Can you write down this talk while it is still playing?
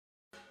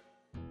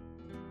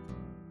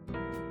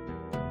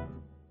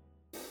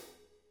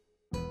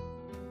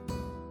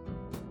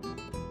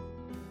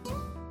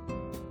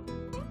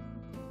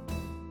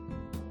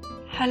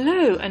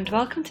Hello and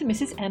welcome to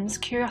Mrs. M's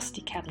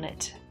Curiosity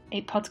Cabinet,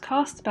 a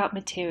podcast about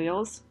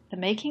materials, the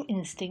making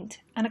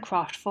instinct and a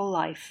craftful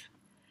life.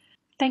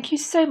 Thank you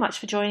so much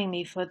for joining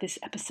me for this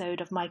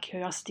episode of my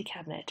Curiosity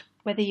Cabinet,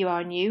 whether you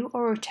are a new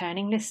or a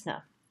returning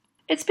listener.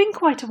 It's been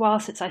quite a while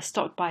since I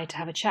stopped by to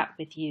have a chat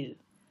with you.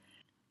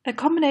 A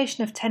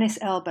combination of tennis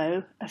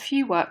elbow, a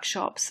few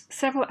workshops,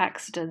 several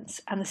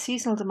accidents and the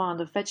seasonal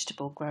demand of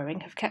vegetable growing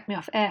have kept me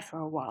off air for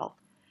a while.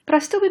 But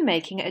I've still been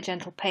making at a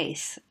gentle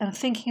pace and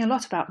thinking a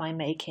lot about my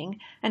making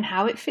and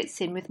how it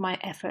fits in with my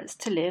efforts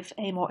to live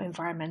a more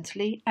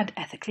environmentally and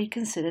ethically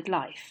considered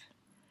life.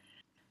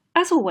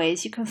 As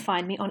always, you can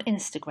find me on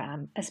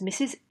Instagram as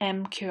Mrs.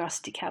 M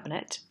Curiosity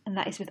Cabinet, and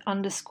that is with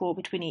underscore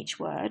between each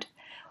word,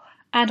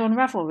 and on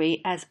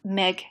Ravelry as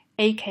Meg,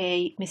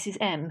 aka Mrs.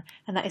 M,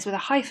 and that is with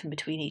a hyphen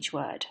between each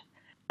word.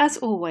 As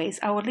always,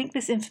 I will link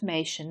this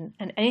information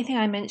and anything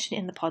I mention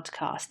in the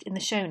podcast in the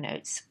show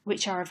notes,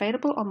 which are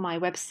available on my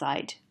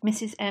website,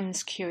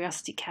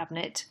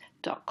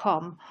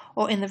 mrsmscuriositycabinet.com,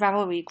 or in the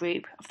Ravelry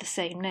group of the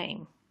same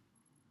name.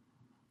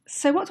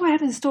 So what do I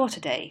have in store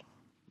today?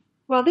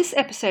 Well, this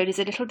episode is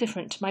a little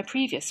different to my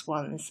previous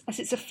ones,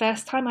 as it's the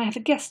first time I have a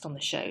guest on the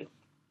show.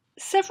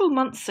 Several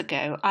months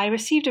ago, I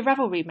received a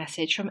Ravelry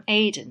message from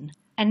Aidan,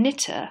 a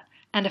knitter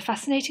and a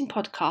fascinating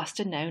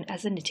podcaster known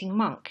as the Knitting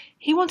Monk.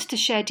 He wanted to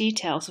share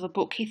details of a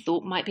book he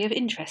thought might be of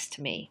interest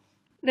to me.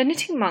 The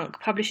Knitting Monk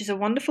publishes a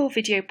wonderful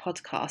video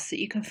podcast that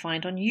you can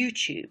find on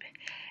YouTube.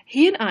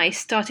 He and I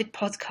started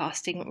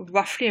podcasting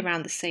roughly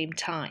around the same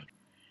time,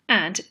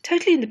 and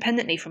totally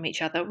independently from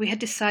each other, we had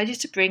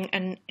decided to bring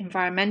an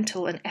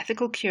environmental and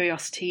ethical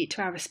curiosity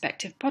to our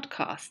respective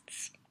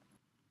podcasts.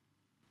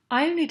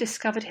 I only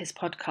discovered his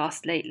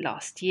podcast late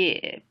last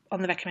year,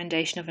 on the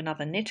recommendation of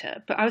another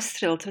knitter, but I was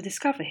thrilled to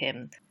discover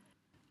him.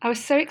 I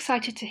was so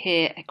excited to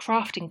hear a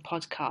crafting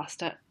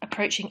podcaster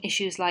approaching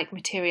issues like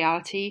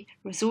materiality,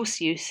 resource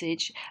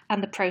usage,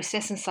 and the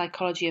process and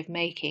psychology of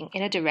making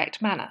in a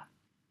direct manner.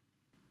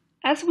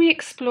 As we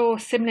explore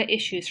similar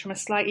issues from a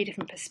slightly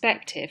different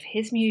perspective,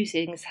 his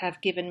musings have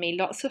given me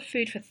lots of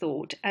food for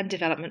thought and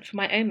development for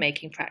my own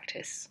making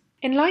practice.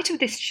 In light of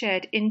this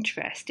shared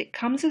interest, it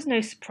comes as no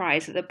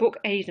surprise that the book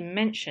Aidan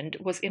mentioned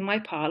was in my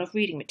pile of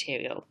reading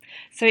material,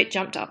 so it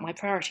jumped up my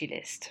priority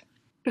list.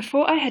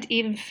 Before I had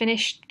even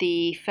finished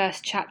the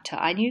first chapter,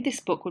 I knew this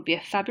book would be a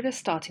fabulous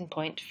starting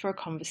point for a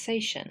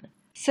conversation,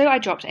 so I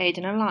dropped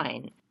Aidan a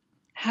line.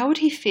 How would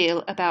he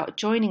feel about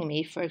joining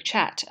me for a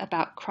chat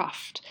about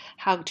craft,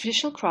 how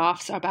traditional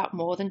crafts are about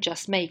more than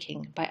just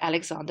making, by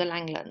Alexander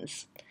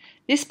Langlands.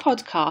 This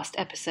podcast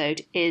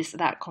episode is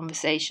that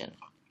conversation.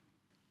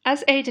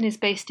 As Aidan is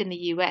based in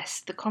the US,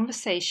 the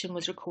conversation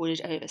was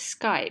recorded over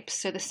Skype,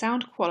 so the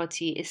sound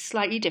quality is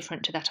slightly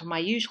different to that of my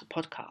usual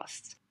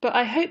podcasts, but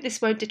I hope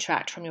this won't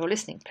detract from your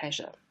listening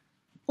pleasure.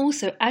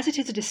 Also, as it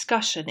is a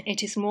discussion,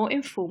 it is more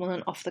informal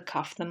and off the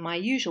cuff than my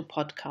usual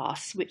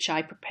podcasts, which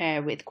I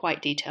prepare with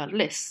quite detailed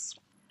lists.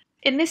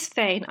 In this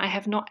vein, I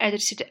have not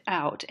edited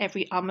out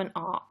every and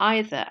ah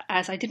either,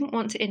 as I didn't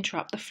want to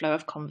interrupt the flow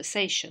of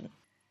conversation.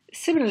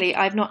 Similarly,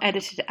 I've not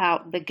edited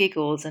out the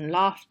giggles and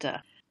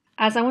laughter,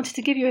 as I wanted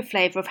to give you a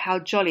flavour of how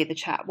jolly the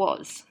chat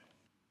was.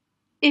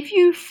 If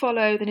you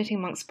follow the Knitting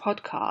Monk's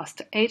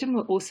podcast, Aidan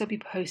will also be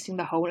posting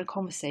the whole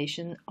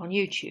conversation on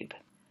YouTube.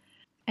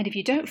 And if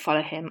you don't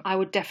follow him, I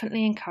would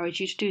definitely encourage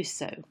you to do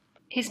so.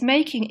 His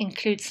making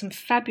includes some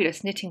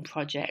fabulous knitting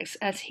projects,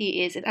 as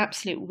he is an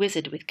absolute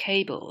wizard with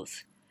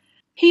cables.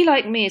 He,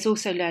 like me, is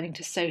also learning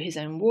to sew his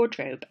own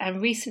wardrobe,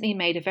 and recently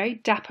made a very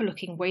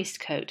dapper-looking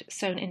waistcoat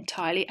sewn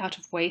entirely out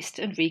of waste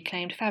and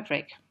reclaimed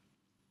fabric.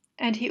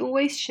 And he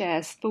always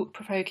shares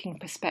thought-provoking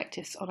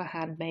perspectives on a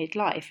handmade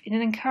life in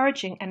an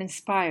encouraging and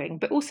inspiring,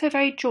 but also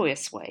very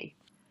joyous way.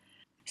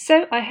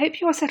 So I hope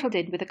you are settled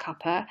in with a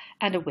cuppa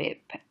and a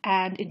whip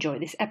and enjoy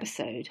this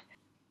episode.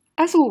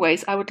 As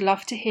always, I would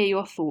love to hear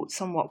your thoughts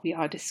on what we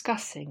are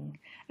discussing.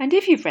 And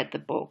if you've read the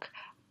book,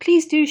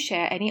 please do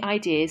share any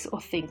ideas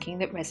or thinking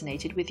that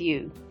resonated with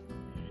you.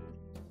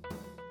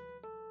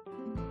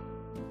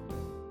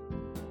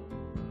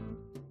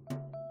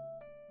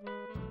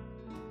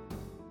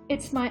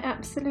 It's my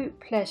absolute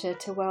pleasure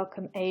to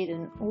welcome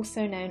Aidan,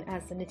 also known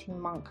as the Knitting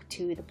Monk,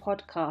 to the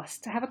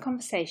podcast to have a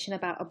conversation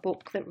about a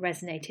book that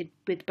resonated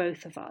with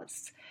both of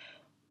us.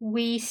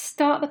 We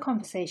start the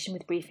conversation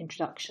with brief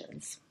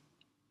introductions.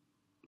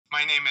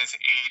 My name is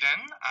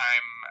Aidan.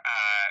 I'm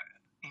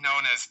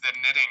known as the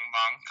Knitting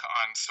Monk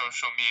on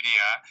social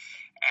media,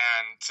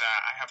 and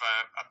I have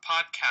a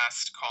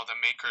podcast called A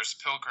Maker's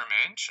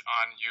Pilgrimage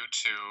on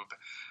YouTube.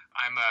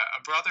 I'm a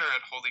brother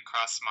at Holy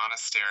Cross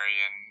Monastery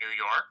in New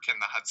York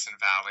in the Hudson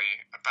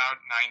Valley,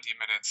 about 90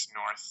 minutes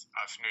north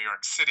of New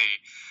York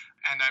City,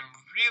 and I'm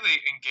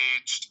really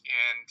engaged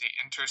in the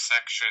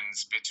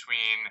intersections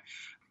between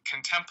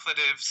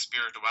contemplative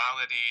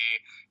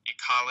spirituality,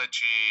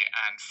 ecology,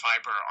 and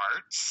fiber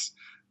arts.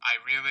 I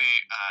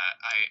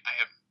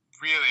have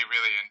really,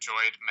 really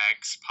enjoyed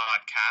Meg's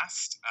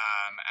podcast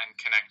and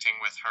connecting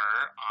with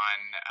her on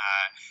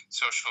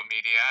social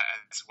media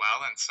as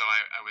well. And so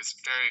I was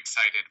very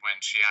excited when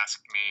she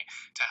asked me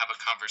to have a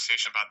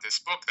conversation about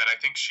this book that I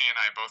think she and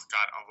I both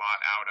got a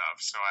lot out of.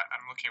 So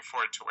I'm looking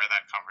forward to where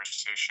that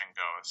conversation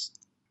goes.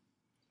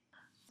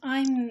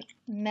 I'm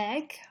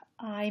Meg.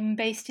 I'm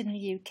based in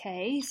the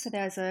UK, so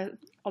there's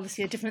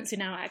obviously a difference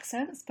in our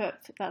accents, but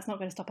that's not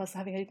going to stop us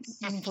having a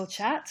meaningful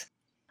chat.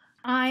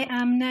 I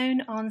am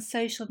known on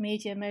social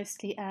media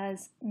mostly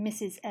as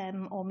Mrs.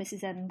 M or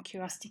Mrs. M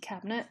Curiosity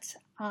Cabinet.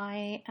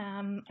 I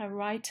am a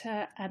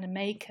writer and a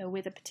maker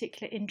with a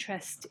particular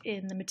interest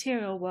in the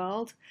material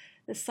world,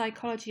 the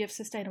psychology of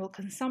sustainable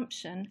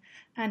consumption,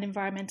 and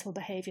environmental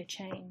behaviour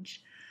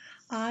change.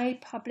 I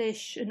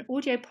publish an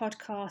audio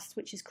podcast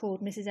which is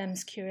called Mrs.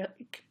 M's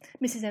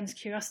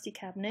Curiosity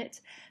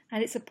Cabinet,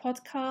 and it's a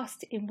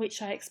podcast in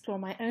which I explore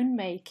my own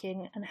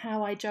making and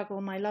how I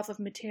juggle my love of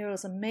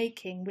materials and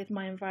making with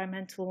my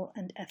environmental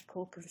and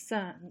ethical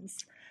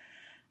concerns.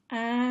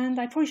 And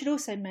I probably should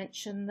also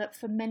mention that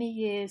for many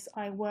years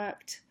I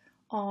worked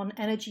on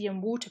energy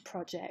and water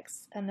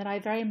projects, and that I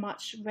very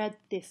much read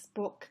this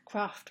book,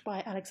 Craft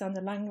by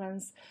Alexander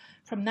Langlands,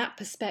 from that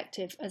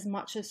perspective as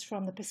much as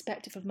from the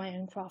perspective of my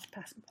own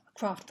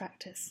craft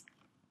practice.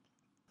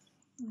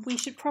 We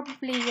should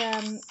probably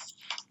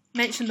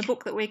mention the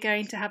book that we're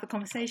going to have a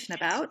conversation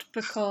about,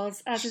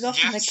 because as is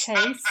often the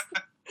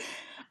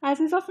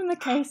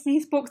case,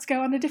 these books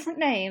go under different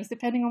names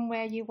depending on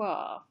where you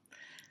are.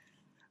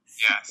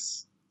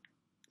 Yes.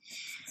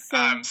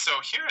 So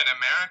here in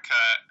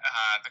America,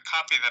 the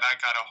copy that I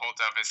got a hold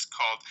of is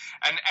called,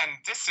 and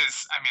this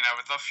is, I mean, I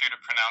would love for you to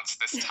pronounce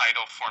this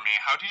title for me.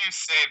 How do you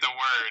say the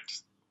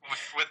word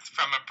with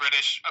from a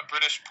British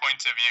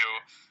point of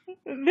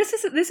view? This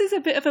is a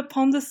bit of a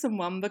pondersome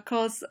one,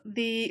 because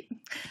the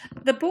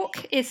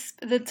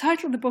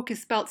title of the book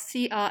is spelled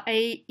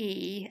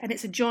CRAE, and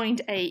it's a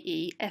joined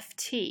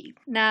AEFT.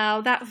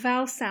 Now that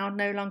vowel sound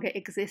no longer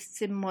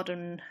exists in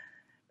modern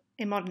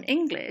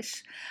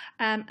English.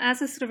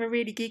 As a sort of a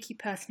really geeky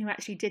person who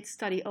actually did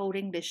study Old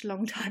English a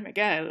long time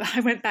ago, I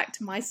went back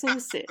to my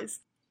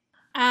sources,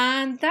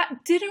 and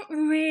that didn't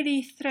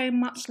really throw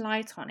much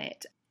light on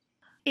it.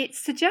 It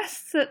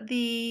suggests that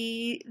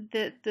the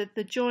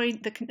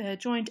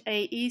joined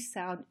AE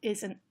sound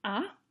is an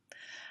A.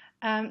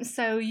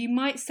 So you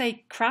might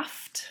say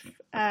craft,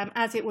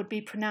 as it would be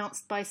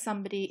pronounced by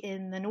somebody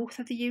in the north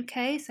of the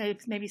UK. So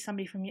maybe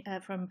somebody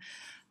from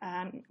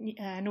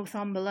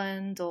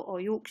Northumberland or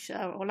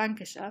Yorkshire or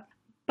Lancashire.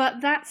 But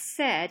that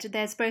said,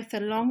 there's both a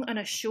long and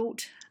a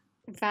short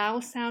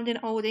vowel sound in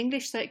Old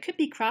English. So it could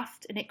be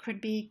craft and it could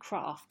be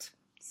craft.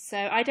 So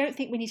I don't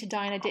think we need to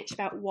die in a ditch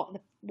about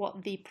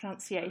what the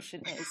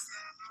pronunciation is.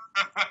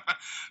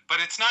 But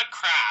it's not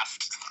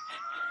craft.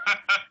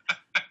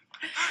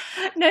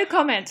 No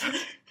comment.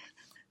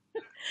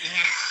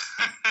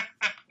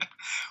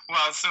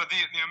 Well, so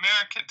the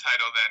American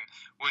title then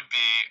would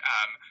be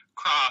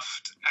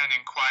Craft, an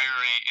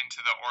Inquiry into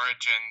the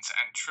Origins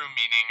and True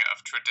Meaning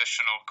of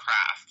Traditional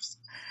Crafts.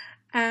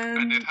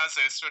 And it has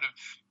a sort of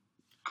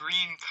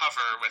green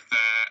cover with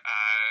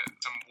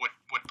some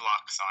wood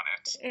blocks on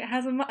it.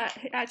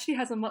 It actually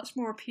has a much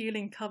more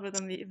appealing cover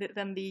than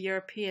the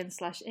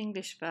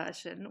European/English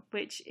version,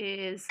 which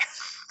is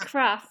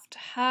Craft: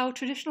 How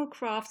Traditional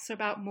Crafts Are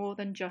About More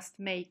Than Just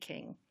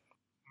Making.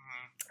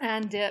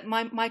 And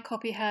my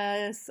copy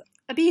has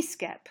a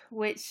bee-skep,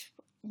 which,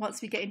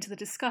 once we get into the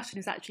discussion,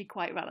 is actually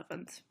quite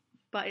relevant,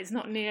 but it's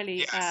not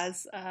nearly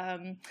as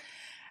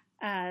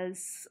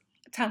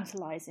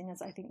tantalising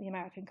as I think the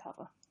American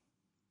cover.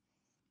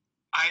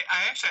 I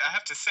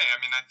have to say, I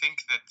mean, I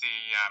think that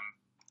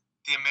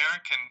the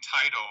American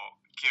title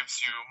gives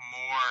you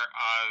more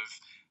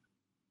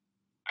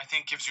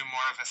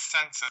of a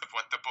sense of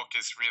what the book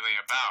is really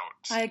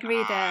about. I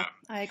agree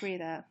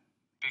there.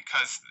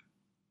 Because,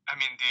 I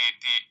mean,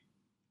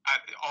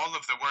 all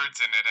of the words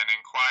in it, an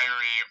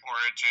inquiry,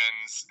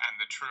 origins, and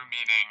the true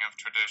meaning of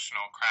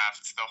traditional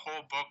crafts, the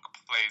whole book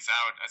plays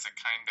out as a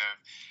kind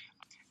of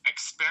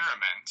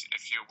experiment,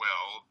 if you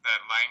will,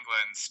 that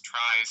Langlands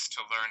tries to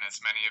learn as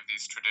many of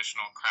these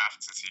traditional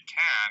crafts as he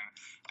can,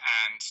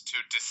 and to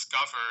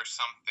discover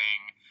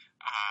something.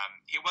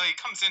 He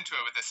comes into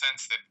it with a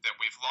sense that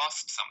we've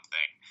lost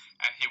something,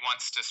 and he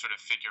wants to sort of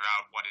figure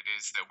out what it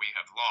is that we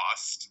have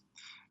lost.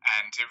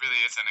 And it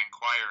really is an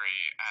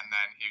inquiry, and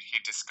then he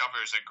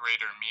discovers a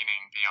greater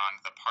meaning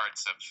beyond the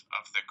parts of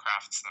the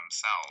crafts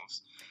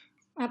themselves.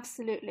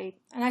 Absolutely.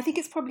 And I think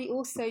it's probably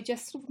also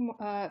just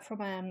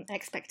from an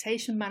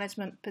expectation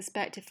management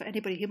perspective for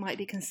anybody who might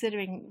be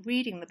considering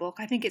reading the book,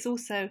 I think it's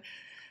also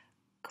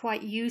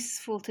quite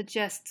useful to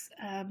just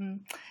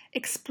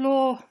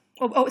explore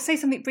or say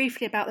something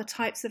briefly about the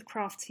types of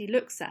crafts he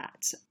looks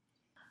at.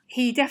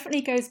 He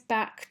definitely goes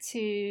back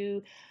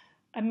to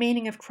a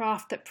meaning of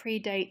craft that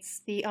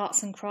predates the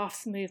arts and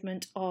crafts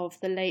movement of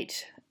the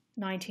late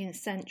 19th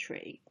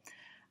century.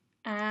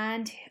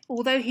 And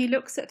although he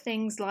looks at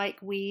things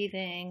like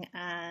weaving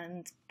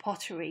and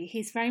pottery,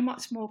 he's very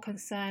much more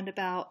concerned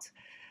about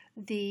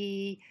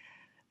the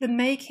the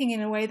making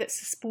in a way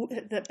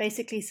that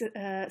basically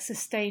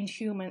sustained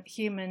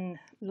human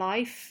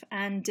life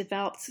and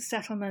developed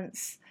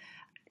settlements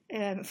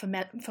for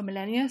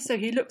millennia. So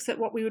he looks at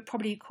what we would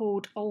probably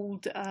call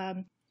old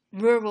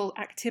rural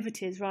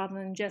activities rather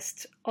than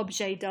just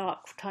objet d'art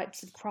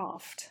types of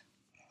craft.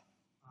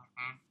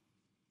 Mm-hmm.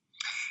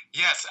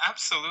 Yes,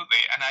 absolutely.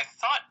 And I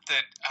thought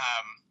that,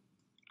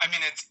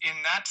 it's in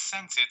that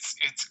sense,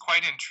 it's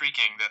quite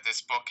intriguing that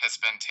this book has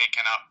been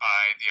taken up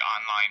by the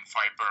online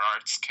fiber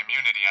arts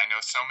community. I know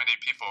so many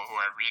people who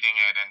are reading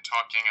it and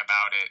talking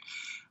about it.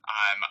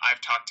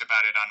 I've talked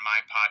about it on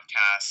my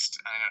podcast.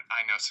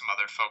 I know some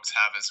other folks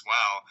have as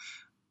well.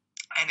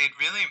 And it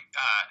really,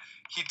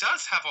 he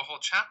does have a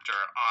whole chapter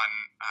on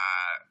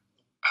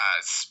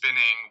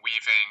spinning,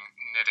 weaving,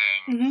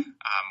 knitting,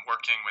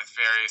 working with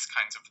various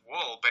kinds of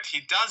wool, but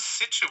he does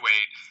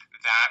situate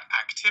that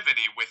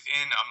activity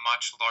within a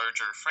much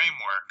larger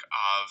framework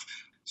of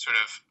sort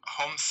of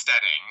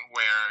homesteading,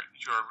 where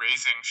you're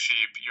raising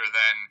sheep, you're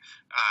then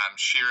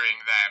shearing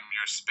them,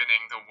 you're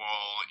spinning the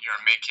wool,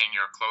 you're making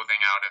your clothing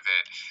out of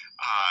it.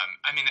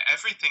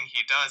 Everything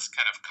he does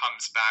kind of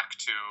comes back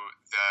to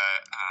the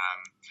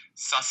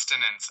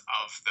sustenance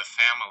of the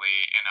family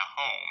in a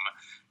home.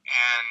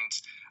 And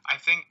I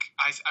think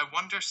I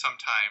wonder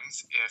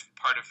sometimes if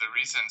part of the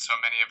reason so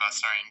many of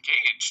us are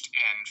engaged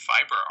in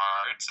fiber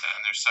arts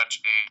and there's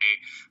such a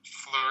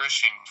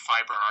flourishing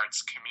fiber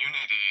arts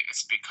community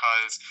is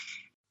because,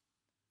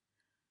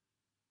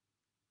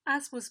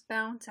 as was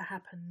bound to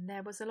happen,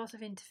 there was a lot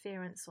of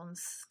interference on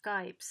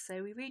Skype,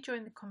 so we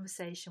rejoined the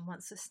conversation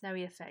once the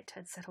snowy effect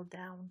had settled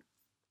down.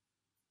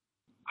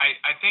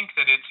 I think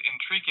that it's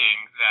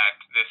intriguing that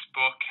this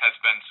book has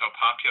been so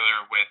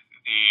popular with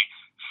the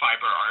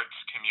fiber arts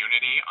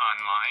community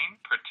online,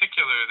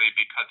 particularly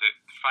because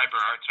fiber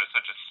arts are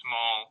such a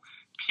small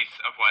piece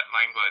of what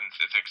Langlands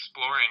is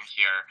exploring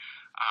here.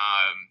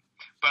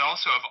 But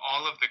also of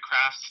all of the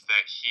crafts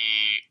that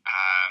he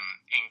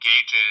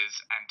engages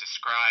and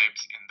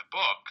describes in the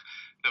book,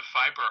 the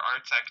fiber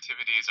arts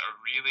activities are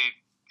really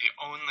the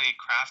only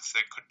crafts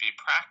that could be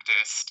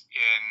practiced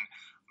in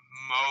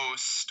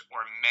most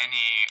or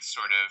many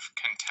sort of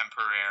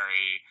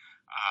contemporary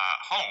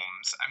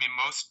homes.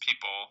 Most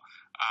people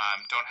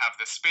don't have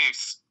the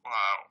space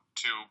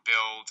to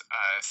build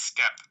a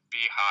skep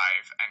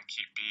beehive and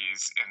keep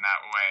bees in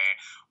that way,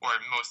 or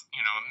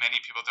many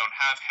people don't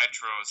have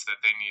hedgerows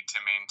that they need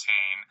to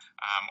maintain,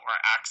 or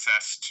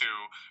access to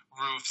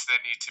roofs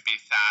that need to be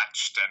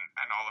thatched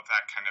and all of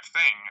that kind of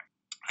thing.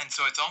 And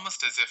so it's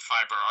almost as if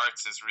fiber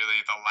arts is really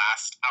the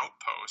last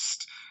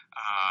outpost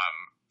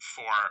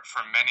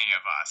for many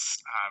of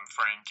us,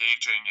 for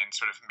engaging in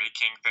sort of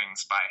making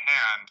things by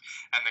hand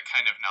and the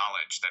kind of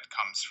knowledge that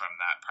comes from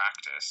that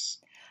practice.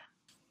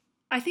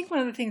 I think one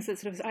of the things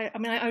that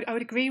I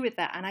would agree with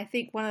that. And I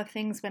think one of the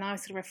things when I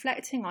was sort of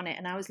reflecting on it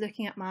and I was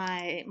looking at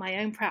my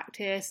own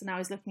practice and I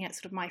was looking at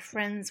sort of my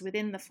friends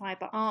within the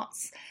fiber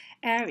arts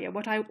area,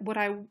 what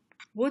I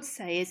would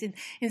say is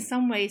in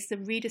some ways the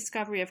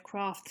rediscovery of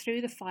craft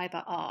through the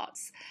fiber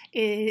arts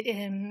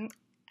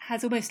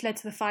has almost led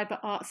to the fiber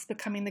arts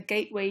becoming the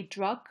gateway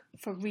drug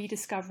for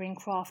rediscovering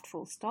craft,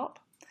 full stop.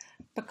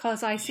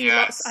 Because I see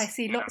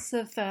lots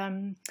of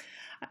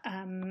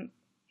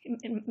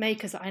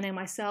makers that I know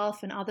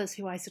myself and others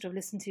who I sort of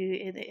listen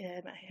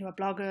to who are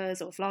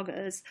bloggers or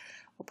vloggers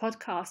or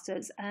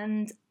podcasters,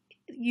 and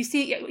you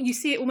see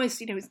it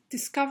almost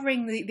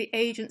discovering the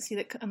agency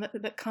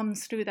that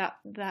comes through that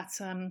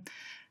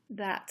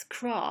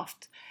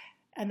craft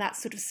and that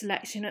sort of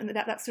selection and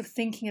that sort of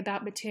thinking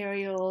about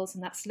materials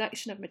and that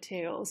selection of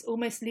materials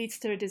almost leads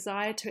to a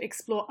desire to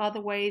explore other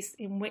ways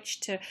in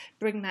which to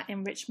bring that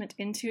enrichment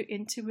into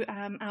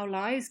our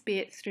lives, be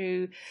it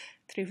through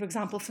for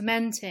example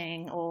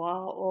fermenting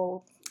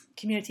or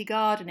community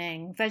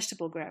gardening,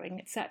 vegetable growing,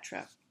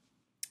 etc.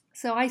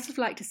 So I sort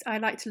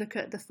of like to look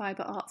at the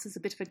fiber arts as a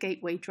bit of a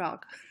gateway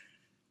drug.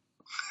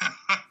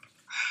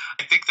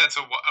 I think that's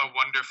a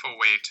wonderful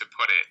way to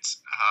put it.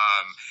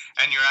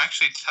 And you're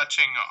actually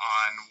touching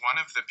on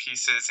one of the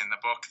pieces in the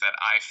book that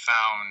I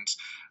found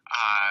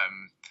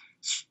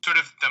sort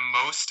of the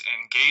most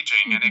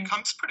engaging, and it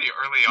comes pretty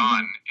early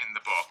on in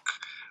the book.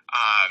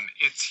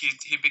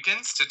 He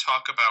begins to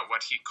talk about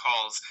what he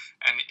calls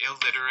an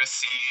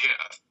illiteracy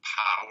of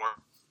power.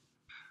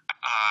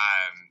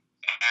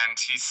 And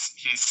he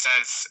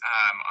says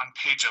on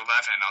page 11,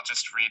 I'll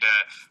just read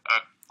a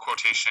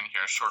quotation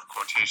here, a short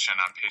quotation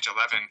on page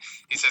 11.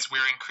 He says,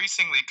 "We're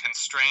increasingly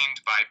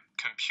constrained by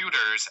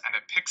computers and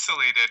a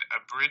pixelated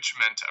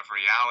abridgment of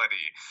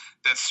reality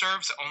that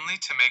serves only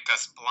to make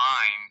us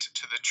blind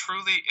to the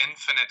truly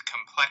infinite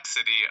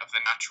complexity of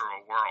the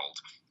natural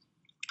world.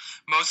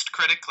 Most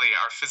critically,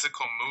 our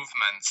physical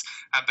movements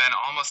have been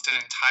almost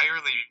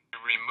entirely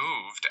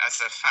removed as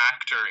a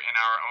factor in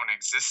our own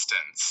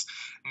existence.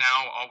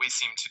 Now all we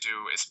seem to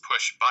do is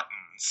push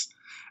buttons.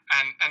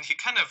 And he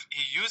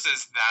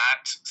uses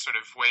that sort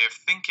of way of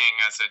thinking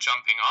as a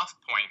jumping off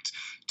point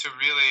to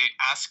really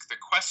ask the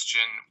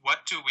question,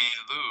 what do we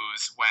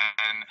lose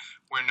when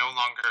we're no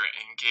longer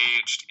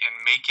engaged in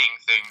making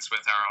things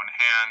with our own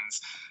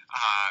hands,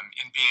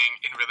 in being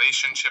in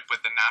relationship with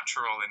the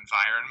natural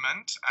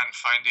environment and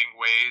finding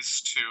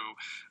ways to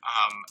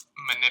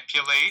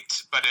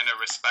manipulate, but in a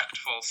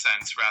respectful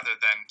sense rather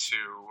than to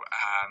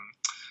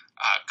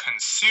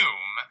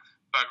consume,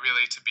 but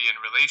really to be in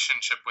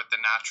relationship with the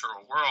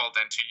natural world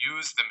and to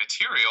use the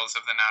materials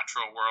of the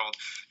natural world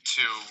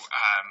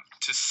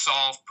to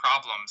solve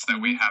problems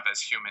that we have as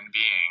human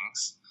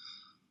beings.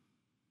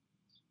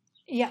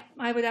 Yeah,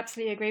 I would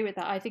absolutely agree with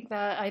that. I think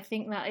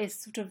that is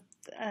sort of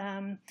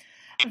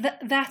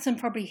that, and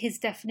probably his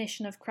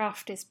definition of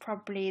craft is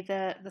probably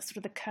the sort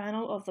of the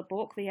kernel of the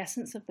book, the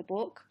essence of the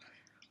book.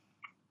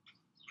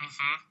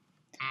 Mm-hmm.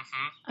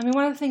 Mm-hmm. I mean,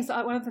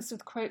 one of the sort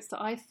of quotes that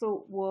I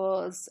thought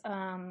was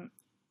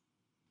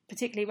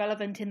particularly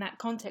relevant in that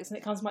context, and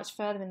it comes much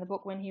further in the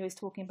book when he was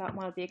talking about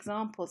one of the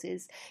examples,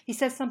 is he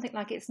says something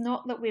like, it's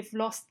not that we've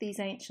lost these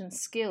ancient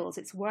skills,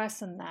 it's worse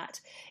than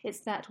that. It's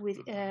that we've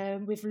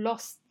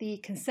lost the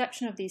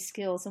conception of these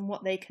skills and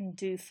what they can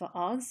do for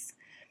us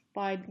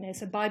by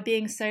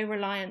being so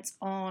reliant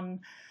on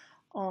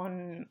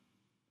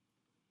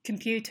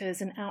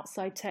computers and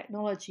outside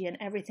technology and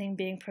everything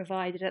being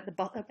provided at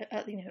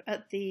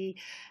the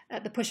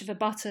push of a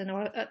button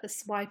or at the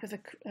swipe of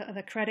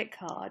a credit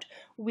card.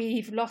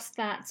 We've lost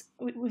that.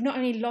 We've not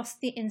only lost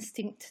the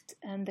instinct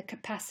and the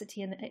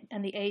capacity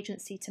and the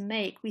agency to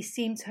make. We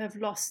seem to have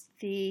lost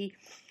the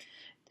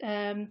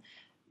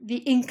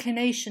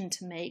inclination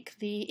to make,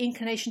 the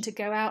inclination to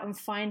go out and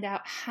find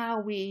out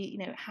how do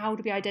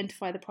we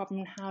identify the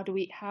problem, how do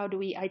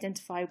we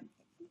identify.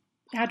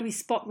 How do we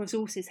spot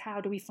resources?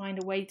 How do we find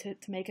a way to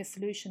make a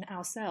solution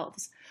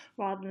ourselves,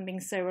 rather than being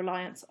so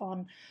reliant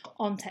on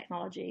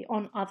technology,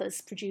 on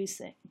others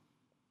producing?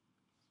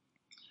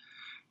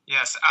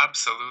 Yes,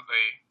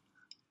 absolutely.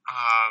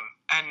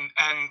 And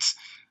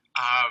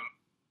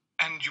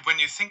when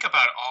you think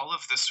about all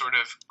of the sort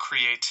of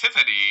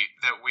creativity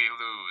that we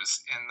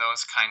lose in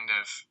those kind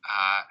of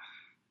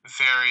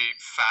very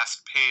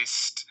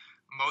fast-paced,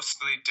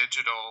 mostly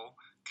digital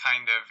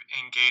kind of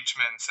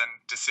engagements and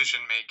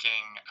decision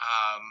making,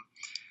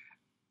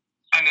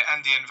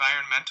 and the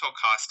environmental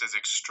cost is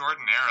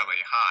extraordinarily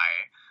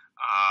high,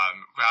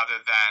 rather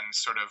than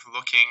sort of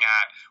looking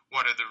at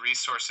what are the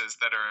resources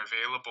that are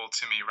available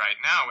to me right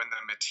now in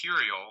the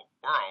material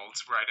world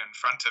right in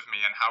front of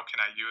me, and how can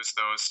I use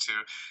those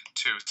to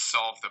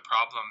solve the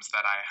problems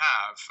that I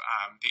have.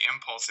 The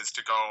impulse is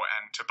to go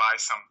and to buy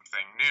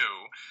something new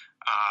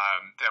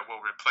that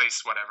will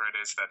replace whatever it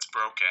is that's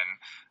broken.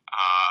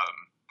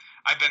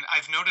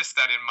 I've noticed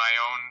that in my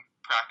own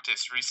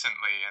practice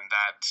recently, in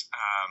that,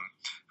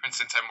 for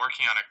instance, I'm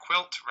working on a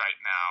quilt right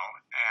now,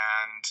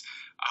 and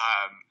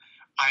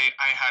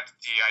I had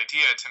the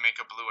idea to make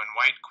a blue and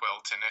white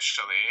quilt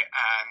initially,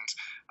 and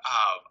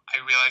I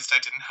realized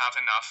I didn't have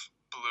enough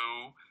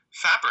blue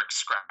fabric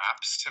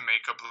scraps to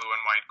make a blue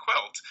and white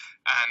quilt.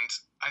 And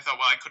I thought,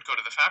 well, I could go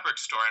to the fabric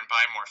store and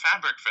buy more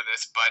fabric for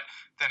this, but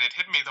then it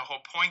hit me, the whole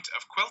point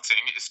of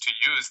quilting is to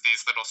use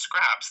these little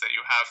scraps that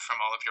you have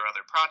from all of your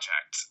other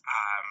projects.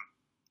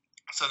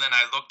 So then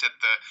I looked at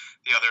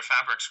the other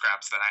fabric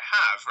scraps that I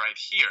have right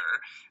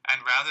here,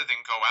 and rather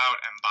than go out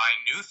and buy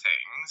new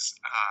things,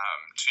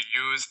 to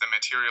use the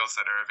materials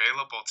that are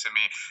available to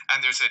me,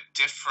 and there's a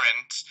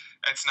different,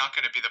 it's not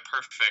going to be the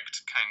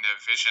perfect kind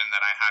of vision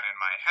that I had in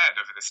my head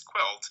of this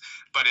quilt,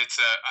 but it's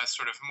a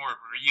sort of more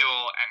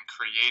real and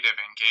creative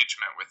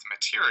engagement with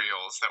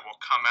materials that will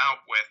come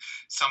out with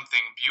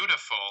something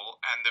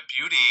beautiful, and the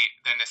beauty,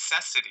 the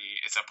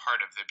necessity is a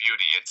part of the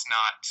beauty. It's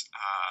not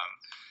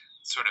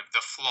sort of the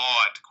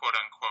flawed, quote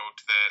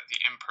unquote, the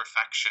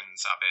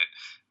imperfections of it,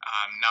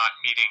 not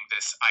meeting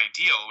this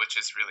ideal, which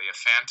is really a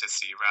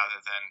fantasy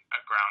rather than a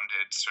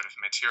grounded sort of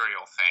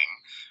material thing.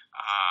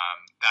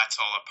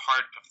 That's all a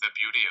part of the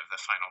beauty of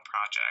the final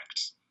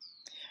project.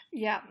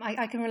 Yeah,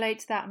 I can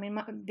relate to that. I mean,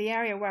 the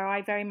area where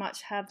I very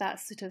much have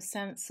that sort of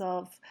sense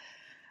of,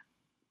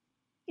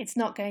 it's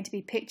not going to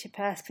be picture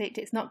perfect,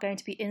 it's not going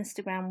to be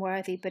Instagram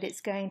worthy, but it's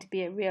going to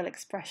be a real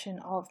expression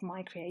of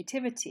my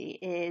creativity,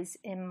 is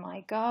in my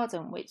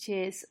garden, which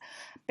is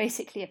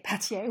basically a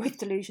patio with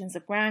delusions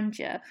of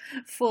grandeur,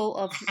 full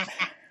of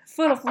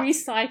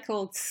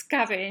recycled,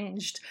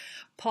 scavenged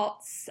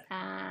pots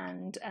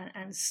and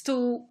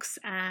stalks,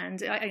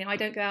 and I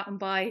don't go out and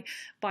buy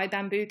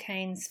bamboo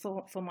canes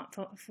for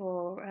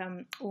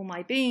all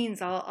my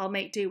beans. I'll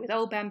make do with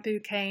old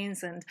bamboo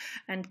canes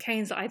and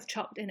canes that I've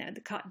chopped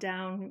cut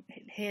down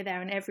here,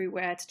 there, and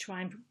everywhere to try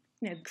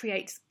and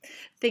create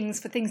things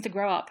to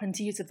grow up and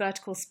to use a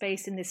vertical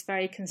space in this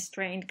very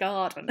constrained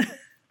garden.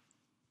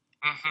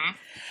 Mm-hmm.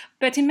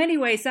 But in many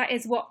ways, that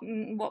is what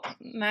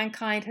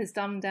mankind has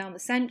done down the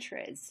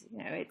centuries.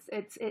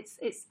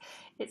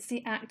 It's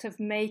the act of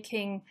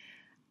making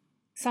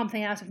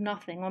something out of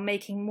nothing, or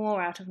making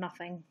more out of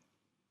nothing.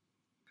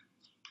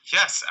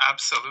 Yes,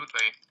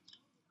 absolutely.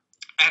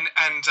 And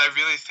I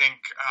really think,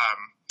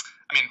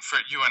 for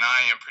you and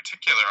I in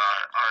particular,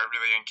 are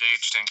really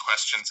engaged in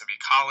questions of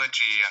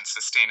ecology and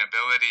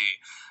sustainability.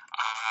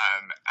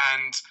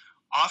 And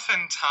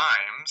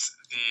oftentimes,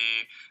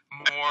 the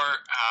more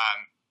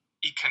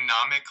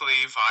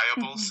economically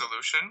viable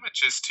solution,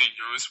 which is to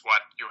use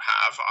what you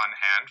have on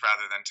hand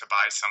rather than to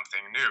buy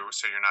something new,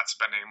 so you're not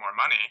spending more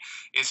money,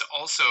 is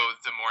also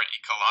the more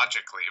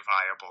ecologically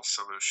viable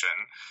solution.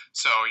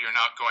 So you're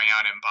not going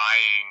out and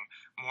buying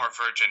more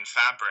virgin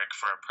fabric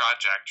for a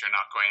project. You're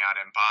not going out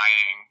and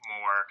buying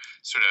more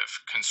sort of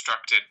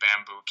constructed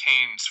bamboo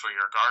canes for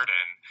your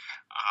garden.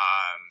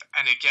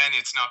 And again,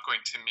 it's not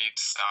going to meet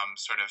some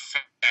sort of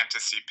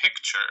fantasy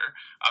picture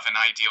of an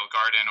ideal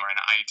garden or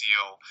an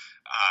ideal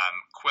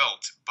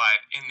quilt,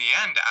 but in the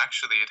end,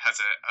 actually, it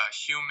has a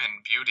human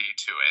beauty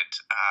to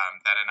it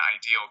that an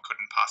ideal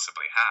couldn't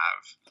possibly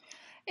have.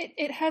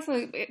 It has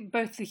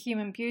both the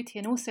human beauty,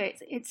 and also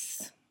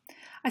it's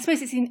I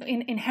suppose it's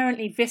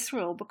inherently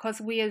visceral,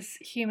 because we as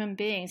human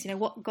beings,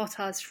 what got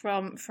us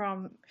from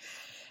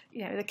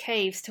the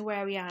caves to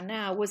where we are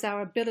now was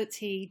our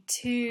ability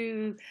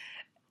to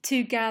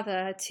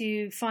gather,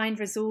 to find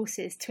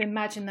resources, to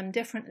imagine them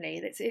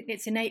differently.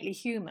 It's innately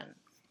human.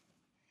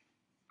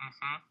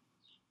 Mm-hmm.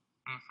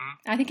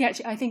 Mm-hmm.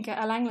 I think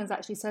Langlands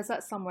actually says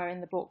that somewhere in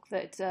the book,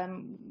 that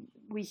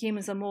we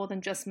humans are more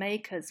than just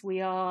makers.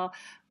 We are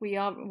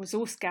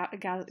resource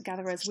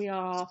gatherers. We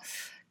are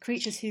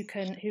creatures who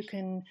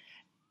can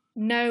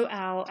know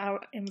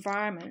our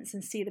environments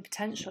and see the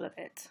potential of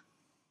it.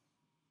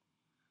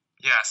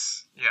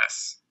 Yes.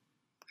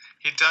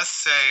 He does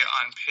say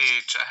on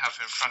page, I have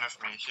in front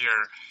of me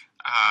here,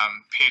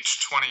 page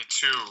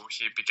 22,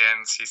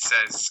 he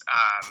says,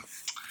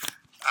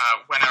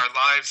 when our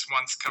lives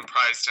once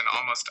comprised an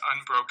almost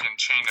unbroken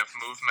chain of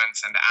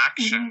movements and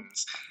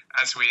actions,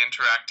 as we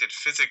interacted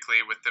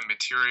physically with the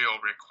material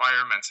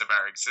requirements of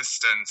our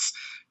existence,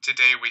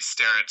 today we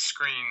stare at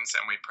screens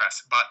and we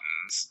press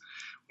buttons.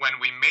 When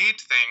we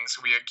made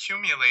things, we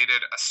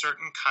accumulated a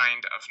certain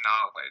kind of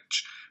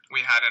knowledge.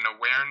 We had an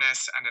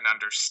awareness and an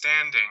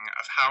understanding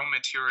of how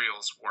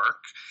materials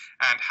work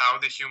and how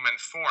the human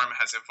form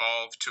has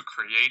evolved to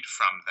create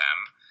from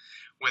them.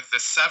 With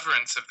the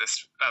severance of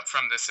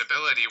from this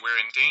ability,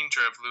 we're in danger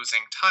of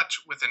losing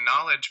touch with a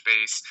knowledge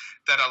base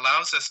that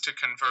allows us to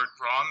convert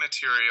raw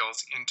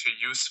materials into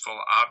useful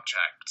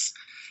objects,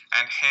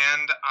 and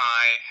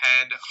hand-eye,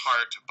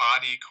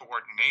 head-heart-body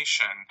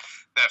coordination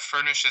that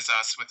furnishes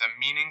us with a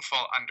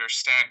meaningful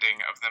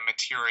understanding of the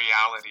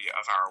materiality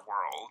of our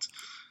world.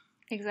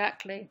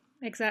 Exactly.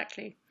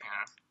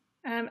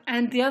 Yeah.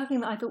 And the other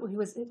thing that I thought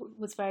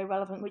was very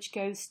relevant, which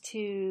goes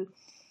to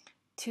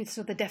sort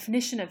of the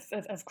definition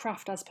of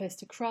craft as opposed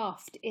to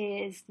craft,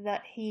 is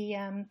that he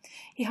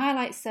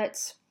highlights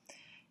that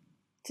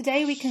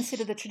today we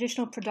consider the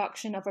traditional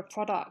production of a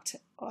product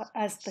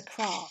as the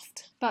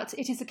craft, but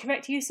it is the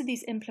correct use of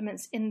these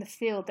implements in the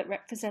field that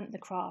represent the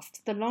craft,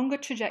 the longer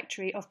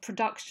trajectory of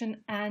production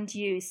and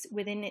use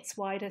within its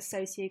wider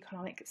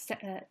socioeconomic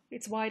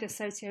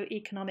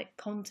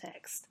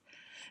context.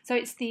 So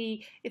it's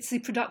the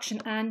production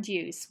and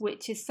use,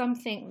 which is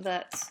something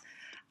that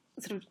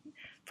sort of,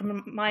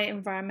 from my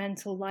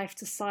environmental life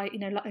cycle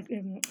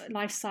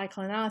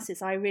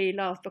analysis, I really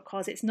love,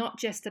 because it's not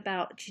just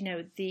about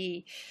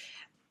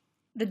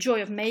the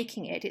joy of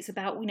making it. It's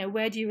about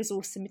where do you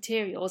resource the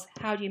materials,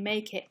 how do you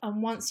make it,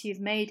 and once you've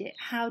made it,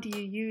 how do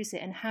you use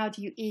it, and how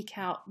do you eke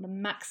out the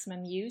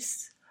maximum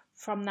use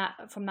from that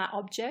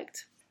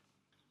object.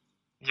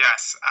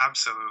 Yes,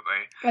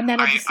 absolutely. And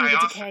then obviously the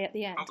decay at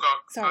the end.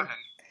 Go ahead.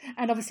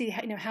 And obviously,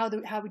 how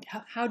do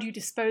you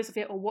dispose of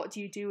it, or what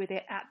do you do with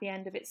it at the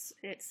end of its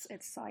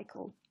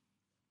cycle?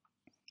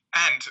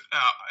 And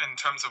in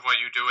terms of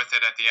what you do with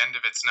it at the end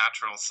of its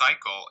natural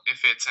cycle,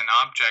 if it's an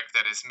object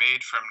that is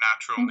made from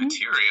natural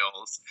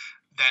materials,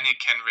 then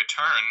it can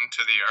return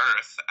to the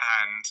earth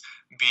and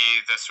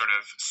be the sort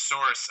of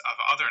source of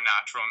other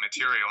natural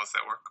materials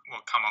that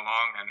will come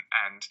along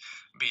and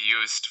be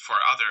used for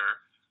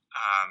other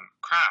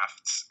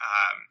crafts.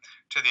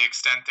 To the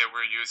extent that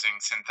we're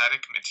using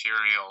synthetic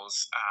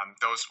materials,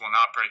 those will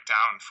not break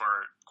down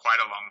for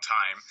quite a long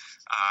time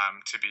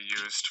to be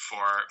used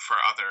for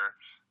other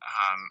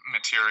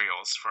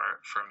materials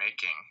for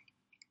making.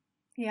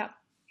 Yeah.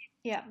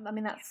 I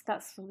mean,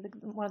 that's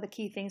one of the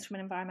key things from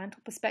an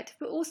environmental perspective,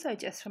 but also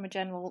just from a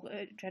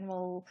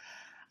general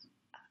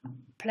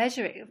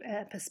pleasure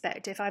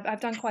perspective.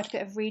 I've done quite a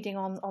bit of reading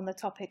on the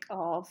topic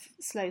of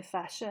slow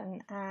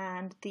fashion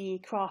and the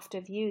craft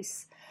of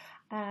use,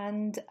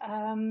 and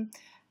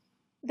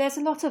There's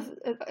a lot of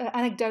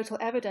anecdotal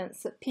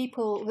evidence that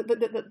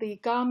that the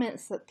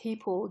garments that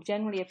people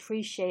generally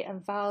appreciate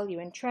and value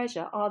and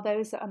treasure are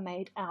those that are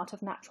made out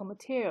of natural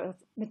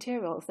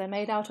materials. They're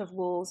made out of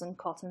wools and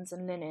cottons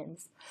and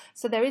linens.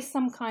 So there is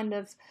some kind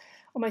of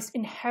almost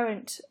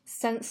inherent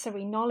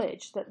sensory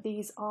knowledge that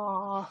these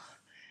are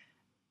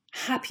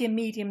happier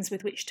mediums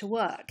with which to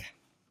work.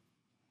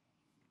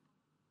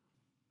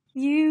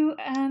 You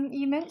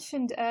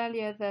mentioned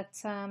earlier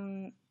that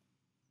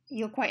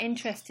you're quite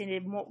interested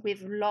in what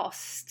we've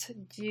lost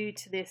due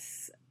to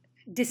this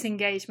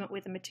disengagement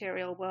with the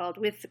material world,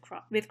 with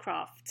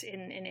craft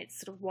in its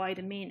sort of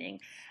wider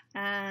meaning,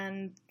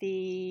 and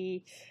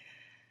the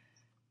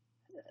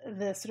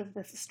sort of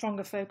the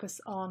stronger focus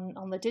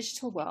on the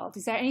digital world.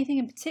 Is there anything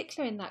in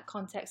particular in that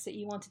context that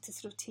you wanted to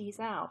sort of tease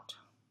out?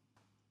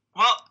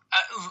 Well,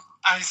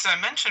 as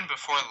I mentioned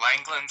before,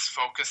 Langland's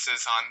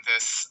focuses on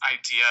this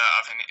idea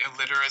of an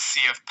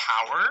illiteracy of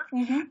power,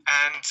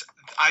 and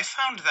I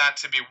found that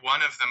to be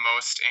one of the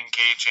most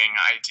engaging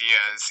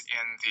ideas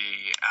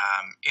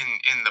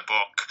in the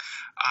book.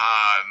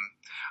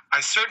 I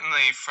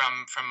certainly,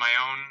 from my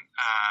own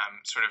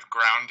sort of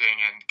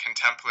grounding in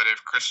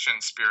contemplative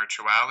Christian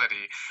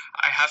spirituality,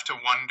 I have to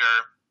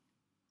wonder,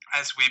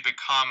 as we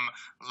become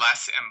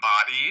less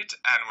embodied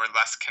and we're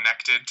less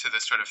connected to the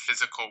sort of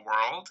physical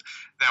world,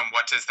 then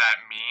what does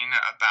that mean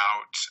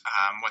about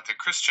what the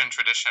Christian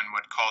tradition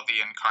would call the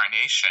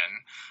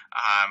incarnation,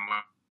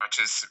 which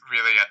is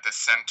really at the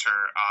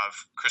center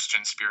of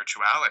Christian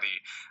spirituality.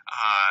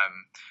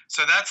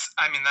 So that's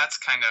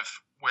kind of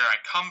where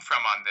I come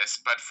from on this,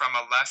 but from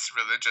a less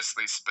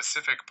religiously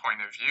specific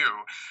point of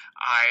view,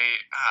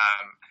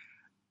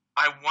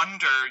 I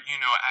wonder,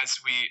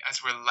 as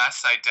we're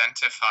less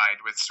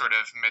identified with sort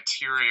of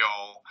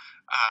material,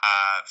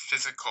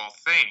 physical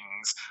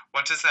things,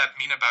 what does that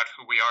mean about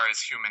who we are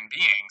as human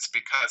beings?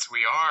 Because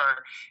we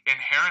are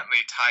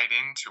inherently tied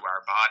into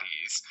our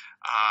bodies.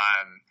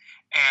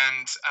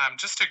 And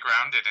just to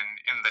ground it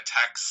in the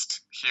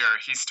text here,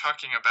 he's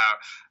talking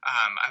about,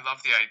 I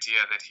love the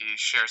idea that he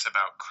shares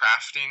about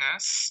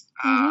craftiness.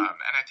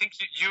 And I think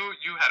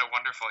you had a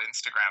wonderful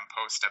Instagram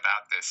post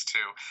about this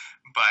too.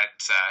 But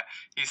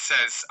he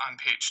says on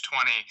page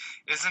 20,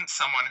 isn't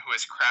someone who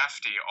is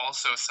crafty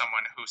also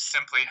someone who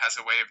simply has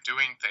a way of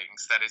doing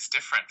things that is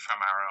different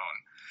from our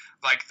own?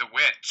 Like the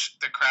witch,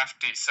 the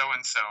crafty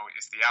so-and-so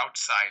is the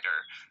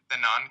outsider,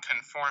 the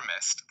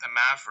nonconformist, the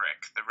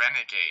maverick, the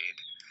renegade.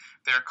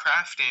 Their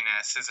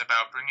craftiness is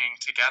about bringing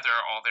together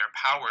all their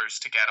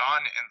powers to get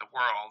on in the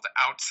world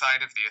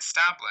outside of the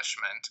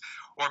establishment,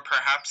 or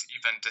perhaps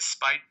even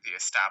despite the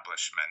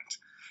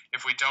establishment.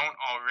 If we don't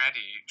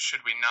already,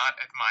 should we not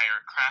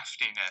admire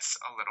craftiness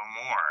a little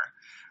more?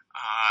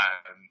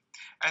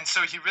 And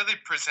so he really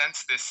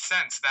presents this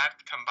sense,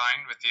 that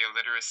combined with the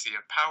illiteracy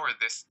of power,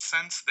 this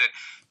sense that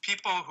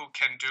people who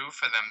can do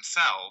for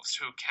themselves,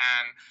 who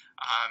can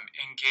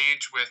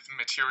engage with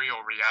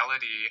material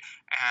reality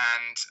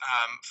and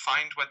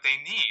find what they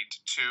need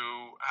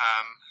to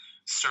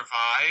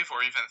survive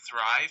or even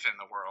thrive in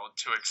the world,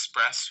 to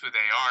express who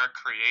they are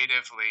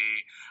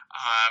creatively,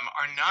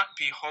 are not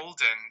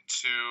beholden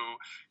to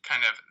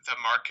kind of the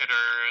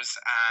marketers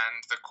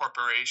and the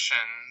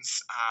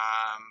corporations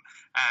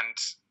and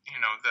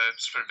the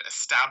sort of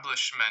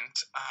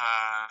establishment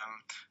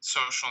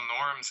social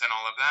norms and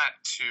all of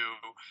that to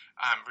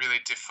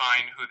really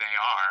define who they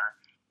are.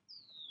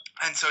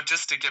 And so,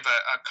 just to give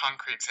a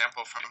concrete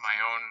example from my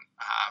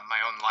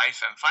own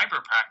life and fiber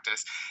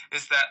practice,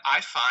 is that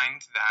I find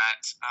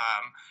that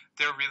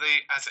there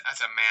really, as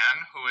a man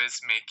who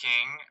is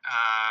making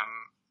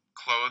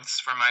clothes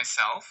for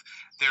myself,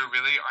 there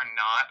really are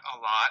not a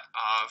lot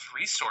of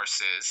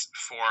resources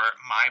for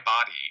my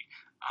body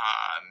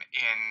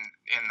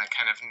in the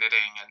kind of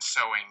knitting and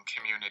sewing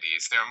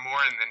communities. There are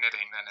more in the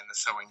knitting than in the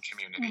sewing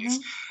communities.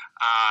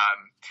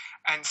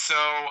 And so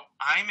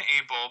I'm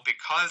able,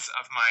 because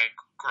of my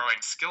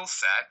growing skill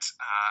set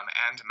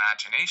and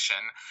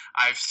imagination,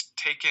 I've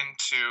taken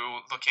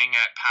to looking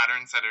at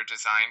patterns that are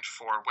designed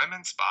for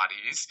women's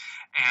bodies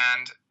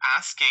and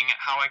asking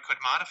how I could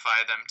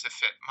modify them to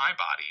fit my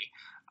body.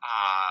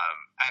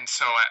 And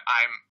so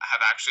I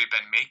have actually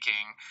been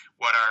making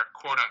what are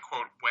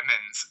quote-unquote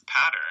women's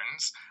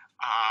patterns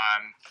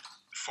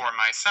for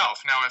myself.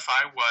 Now, if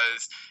I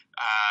was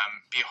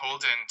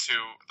beholden to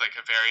like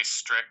a very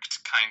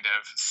strict kind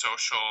of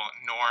social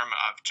norm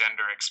of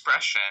gender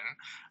expression,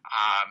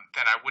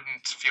 then I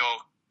wouldn't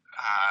feel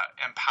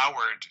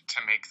empowered to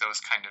make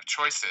those kind of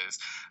choices.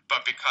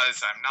 But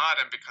because I'm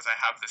not, and because I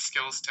have the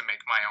skills to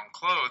make my own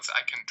clothes,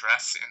 I can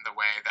dress in the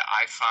way that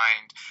I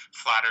find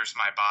flatters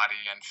my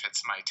body and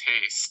fits my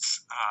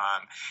tastes.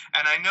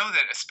 And I know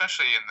that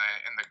especially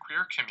in the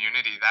queer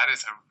community, that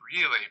is a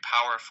really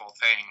powerful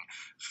thing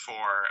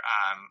for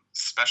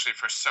especially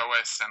for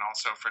sewists and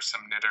also for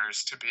some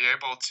knitters, to be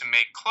able to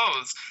make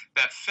clothes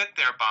that fit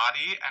their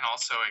body and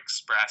also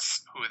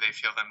express who they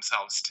feel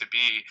themselves to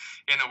be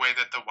in a way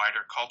that the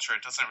wider culture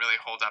doesn't really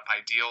hold up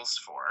ideals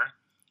for.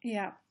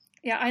 Yeah,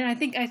 and I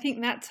think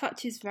that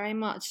touches very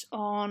much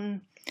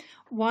on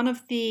one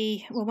of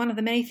the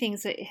many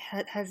things that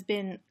has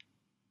been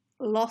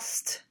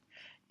lost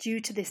due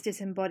to this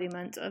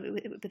disembodiment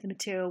with the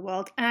material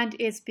world and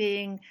is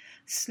being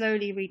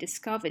slowly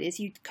rediscovered is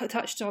you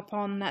touched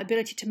upon that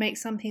ability to make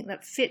something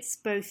that fits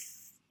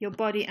both your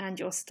body and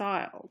your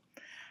style.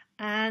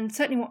 And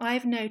certainly what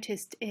I've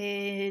noticed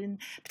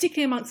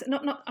particularly amongst,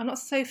 I'm not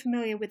so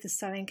familiar with the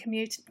sewing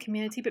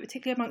community, but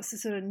particularly amongst the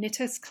sort of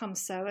knitters come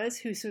sewers,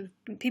 who sort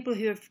of people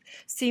who have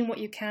seen what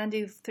you can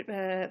do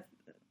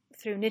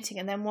through knitting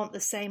and then want the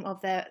same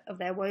of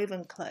their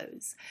woven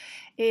clothes,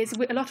 is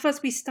a lot of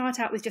us, we start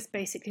out with just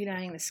basically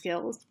learning the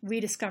skills,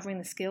 rediscovering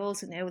the skills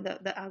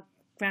that our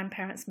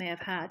grandparents may have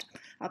had,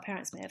 our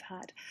parents may have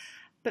had.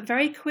 But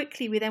very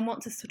quickly, we then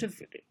want to sort of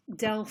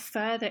delve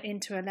further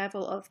into a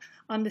level of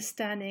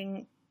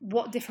understanding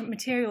what different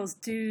materials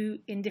do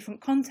in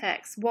different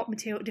contexts,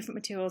 different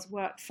materials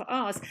work for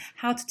us,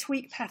 how to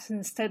tweak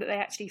patterns so that they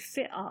actually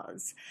fit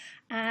us.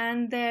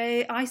 And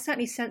I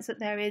certainly sense that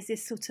there is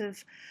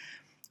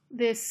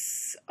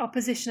this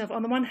opposition of,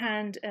 on the one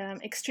hand,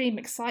 extreme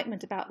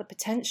excitement about the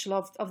potential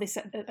of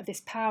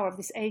this power, of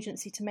this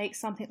agency to make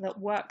something that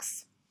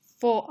works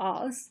for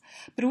us,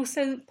 but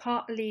also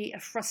partly a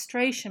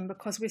frustration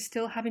because we're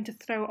still having to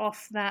throw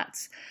off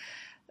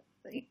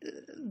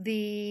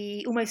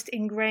the almost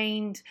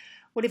ingrained,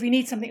 well, if we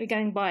need something, we're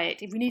going to buy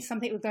it. If we need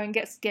something, we'll go and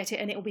get it,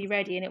 and it will be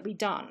ready and it will be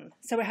done.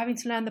 So we're having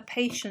to learn the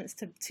patience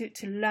to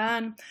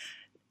learn,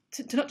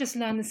 to not just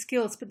learn the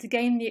skills, but to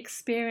gain the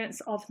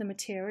experience of the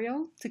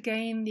material, to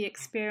gain the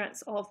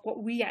experience of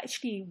what we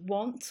actually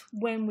want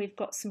when we've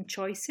got some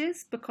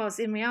choices. Because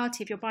in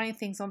reality, if you're buying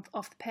things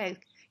off the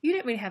peg, you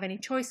don't really have any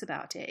choice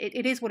about it.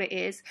 It is what it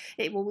is.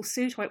 It will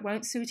suit or it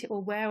won't suit. It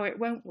will wear or it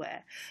won't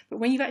wear. But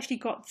when you've actually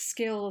got the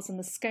skills and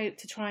the scope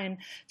to try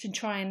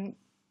and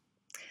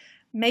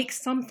make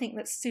something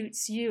that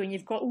suits you, and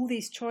you've got all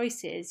these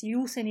choices, you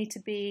also need to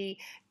be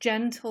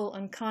gentle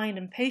and kind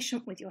and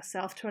patient with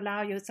yourself to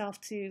allow yourself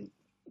to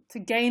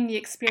gain the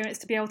experience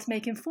to be able to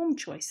make informed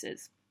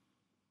choices.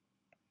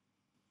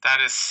 That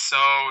is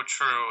so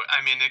true.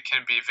 I mean, it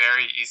can be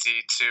very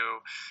easy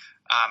to,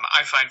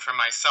 I find for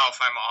myself,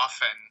 I'm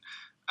often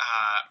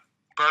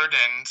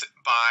burdened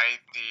by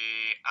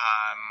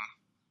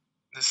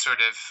the sort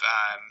of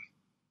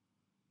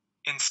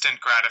instant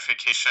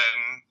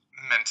gratification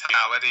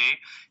mentality.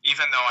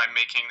 Even though I'm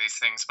making these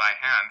things by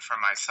hand for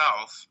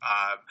myself,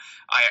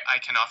 I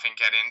can often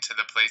get into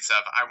the place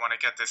of, I want to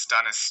get this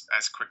done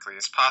as quickly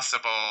as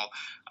possible,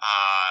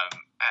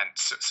 and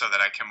so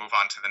that I can move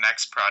on to the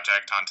next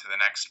project,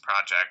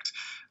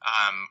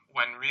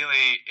 when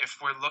really, if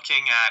we're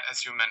looking at,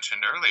 as you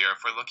mentioned earlier,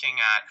 if we're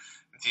looking at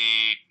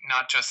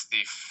not just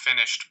the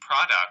finished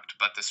product,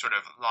 but the sort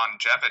of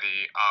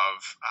longevity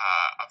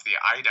of the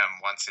item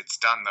once it's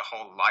done, the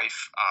whole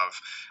life of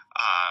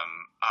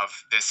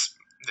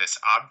this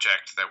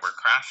object that we're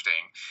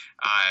crafting,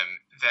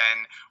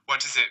 then what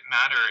does it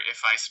matter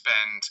if I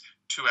spend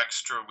 2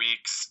 extra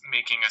weeks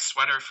making a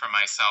sweater for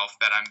myself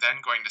that I'm then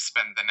going to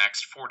spend the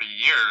next 40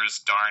 years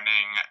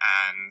darning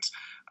and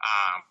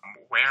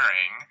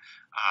wearing,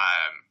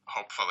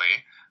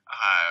 hopefully.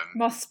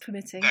 Moss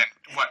permitting.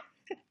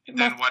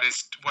 Then what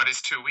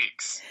is 2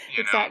 weeks?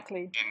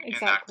 Exactly. In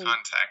that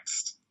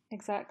context.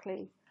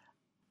 Exactly.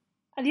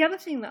 And the other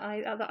thing that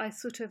I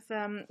sort of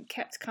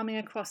kept coming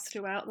across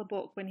throughout the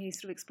book when he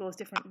sort of explores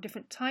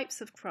different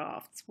types of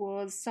crafts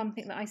was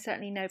something that I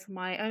certainly know from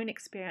my own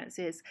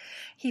experiences.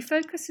 He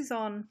focuses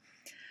on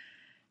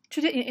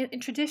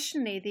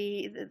traditionally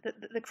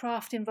the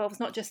craft involves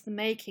not just the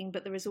making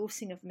but the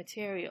resourcing of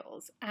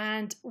materials,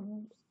 and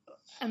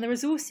the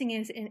resourcing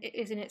is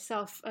in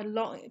itself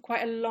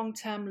quite a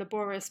long-term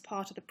laborious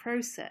part of the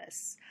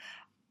process.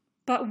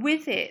 But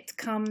with it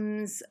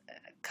comes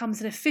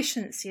an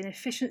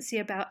efficiency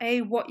about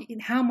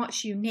how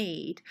much you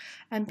need,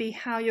 and B,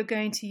 how you're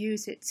going to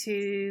use it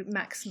to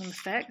maximum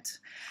effect.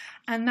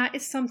 And that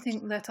is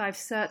something that I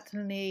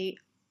certainly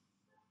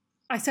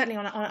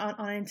on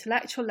an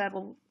intellectual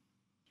level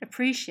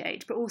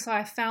appreciate, but also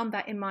I found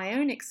that in my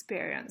own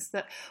experience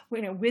that,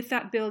 with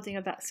that building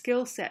of that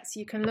skill sets,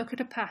 you can look at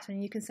a pattern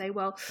and you can say,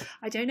 well,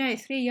 I don't know,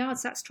 3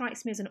 yards, that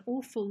strikes me as an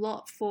awful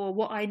lot for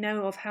what I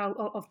know of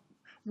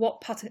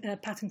what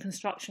pattern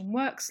construction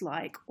works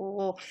like,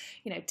 or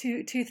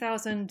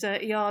 2,000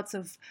 yards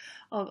of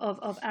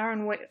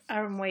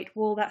Aran weight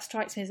wool, that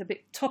strikes me as a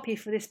bit toppy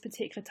for this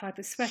particular type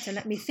of sweater.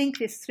 Let me think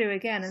this through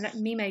again and let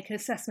me make an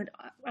assessment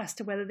as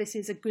to whether this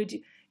is a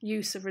good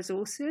use of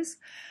resources.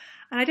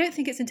 And I don't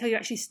think it's until you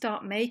actually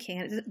start making,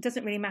 and it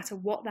doesn't really matter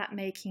what that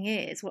making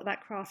is, what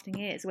that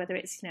crafting is, whether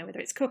it's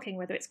cooking,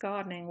 whether it's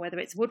gardening, whether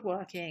it's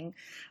woodworking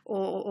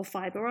or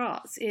fibre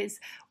arts, is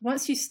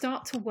once you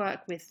start to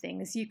work with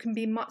things, you can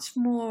be much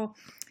more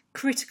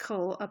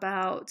critical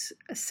about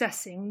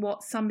assessing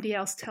what somebody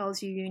else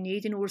tells you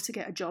need in order to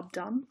get a job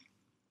done.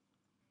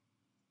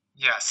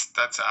 Yes,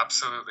 that's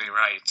absolutely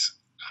right.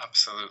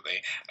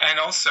 Absolutely. And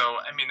also,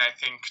 I mean, I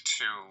think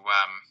too,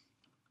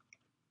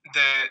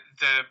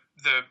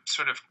 the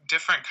sort of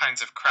different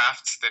kinds of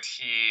crafts that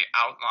he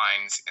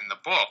outlines in the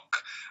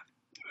book,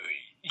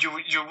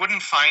 you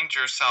wouldn't find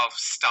yourself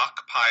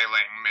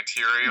stockpiling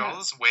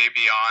materials way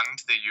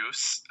beyond the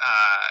use,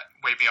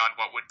 way beyond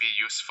what would be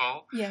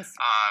useful. Yes.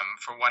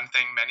 For one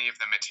thing, many of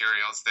the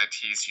materials that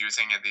he's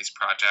using in these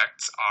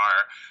projects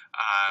are,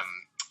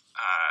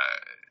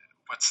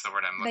 what's the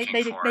word I'm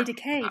looking for? They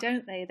decay,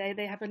 don't they?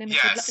 They have a limited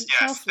shelf life.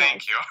 Yes,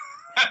 thank you.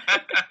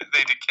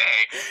 They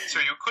decay, so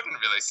you couldn't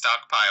really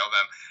stockpile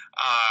them.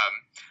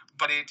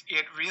 But it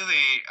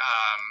really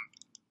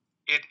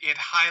it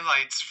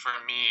highlights for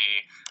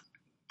me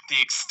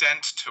the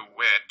extent to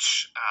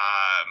which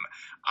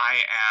I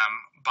am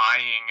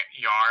buying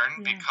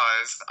yarn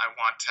because I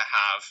want to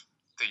have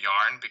the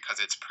yarn because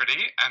it's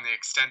pretty, and the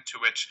extent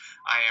to which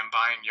I am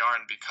buying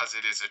yarn because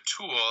it is a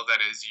tool that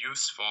is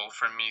useful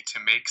for me to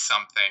make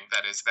something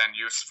that is then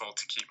useful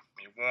to keep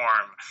me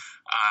warm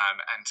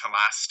and to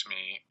last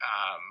me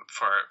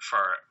for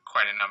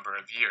quite a number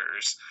of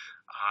years.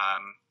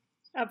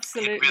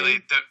 Absolutely.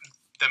 Really,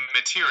 the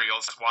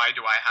materials, why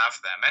do I have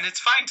them? And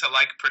it's fine to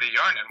like pretty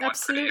yarn and want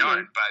pretty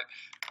yarn, but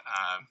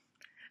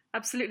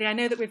absolutely. I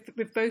know that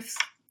we've both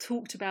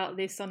talked about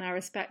this on our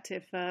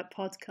respective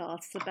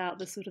podcasts about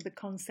the sort of the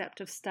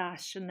concept of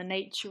stash and the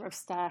nature of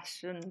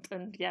stash,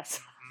 and yes.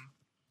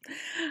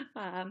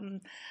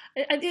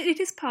 It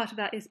is part of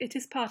that. It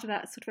is part of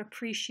that sort of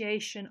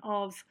appreciation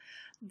of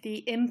the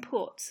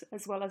input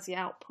as well as the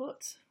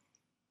output.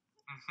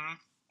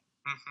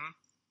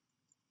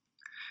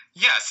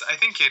 Yes, I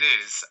think it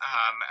is,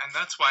 and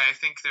that's why I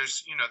think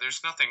there's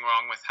nothing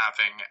wrong with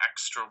having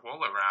extra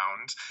wool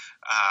around.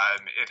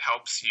 It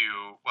helps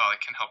you. Well,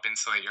 it can help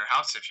insulate your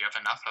house if you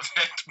have enough of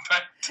it.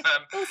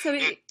 But also,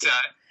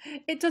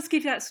 it does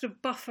give you that sort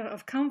of buffer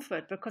of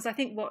comfort, because I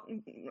think what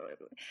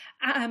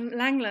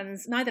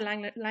neither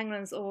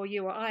Langlands or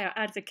you or I are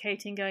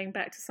advocating going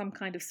back to some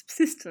kind of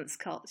subsistence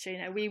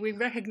culture. We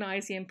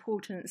recognise the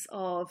importance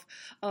of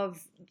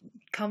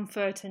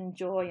comfort and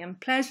joy and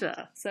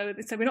pleasure. So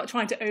we're not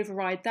trying to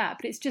override that,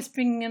 but it's just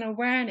bringing an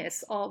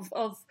awareness of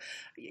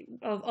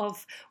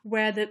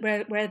where's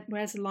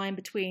the line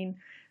between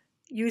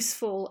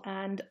useful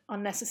and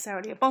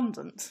unnecessarily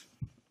abundant.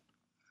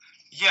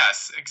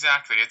 Yes,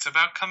 exactly. It's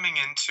about coming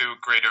into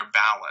greater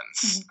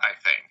balance, I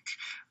think.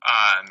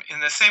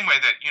 In the same way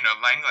that,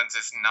 Langlands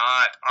is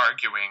not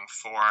arguing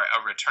for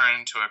a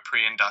return to a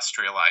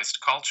pre-industrialized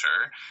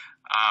culture.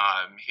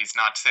 He's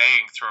not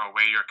saying throw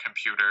away your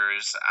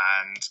computers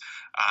and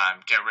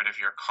get rid of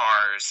your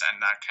cars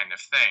and that kind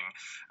of thing.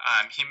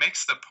 He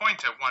makes the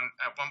point at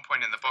one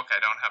point in the book,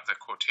 I don't have the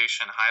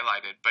quotation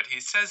highlighted, but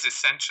he says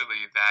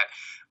essentially that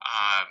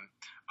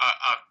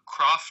a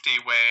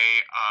crafty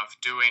way of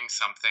doing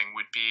something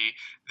would be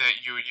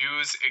that you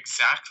use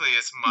exactly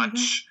as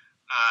much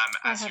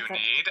as you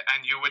need,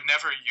 and you would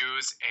never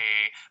use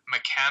a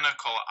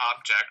mechanical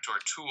object or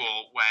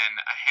tool when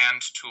a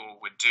hand tool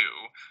would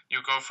do.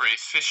 You go for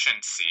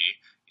efficiency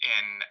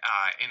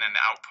in an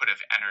output of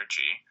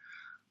energy.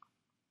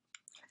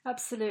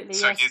 Absolutely,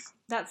 so yes.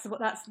 That's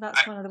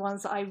one of the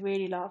ones that I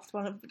really loved.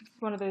 One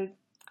of the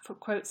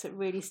quotes that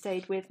really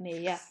stayed with me.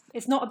 Yeah,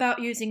 it's not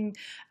about using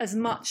as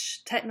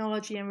much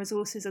technology and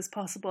resources as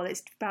possible.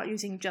 It's about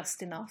using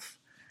just enough.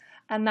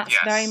 And that's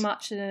very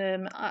much,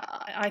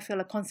 I feel,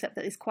 a concept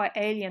that is quite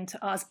alien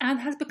to us and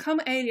has become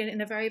alien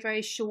in a very,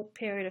 very short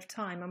period of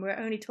time. And we're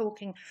only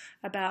talking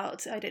about,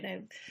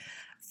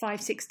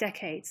 5-6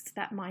 decades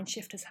that mind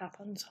shift has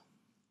happened.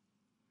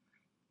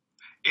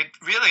 We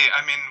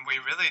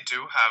really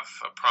do have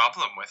a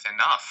problem with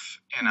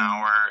enough in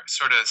our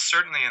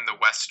certainly in the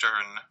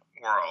Western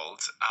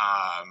world.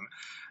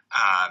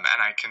 And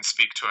I can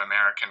speak to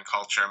American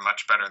culture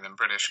much better than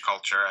British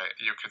culture.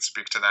 You could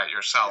speak to that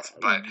yourself,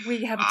 but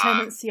we have a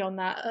tendency on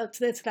that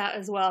to that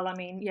as well. I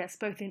mean, yes,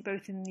 both in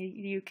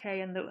the UK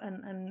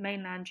and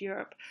mainland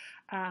Europe.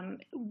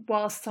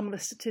 Whilst some of the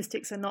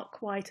statistics are not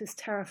quite as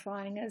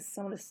terrifying as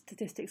some of the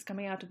statistics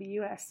coming out of the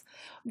US,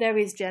 there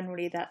is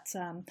generally that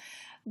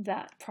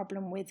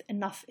problem with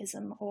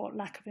enoughism or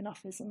lack of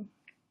enoughism.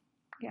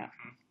 Yeah.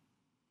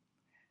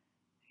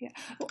 Yeah.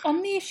 Well,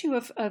 on the issue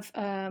of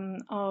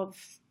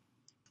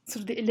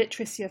sort of the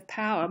illiteracy of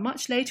power,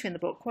 much later in the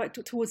book, quite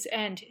towards the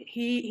end,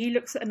 he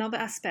looks at another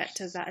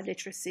aspect of that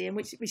illiteracy, and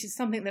which is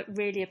something that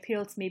really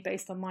appealed to me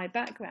based on my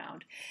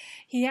background.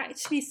 He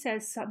actually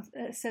says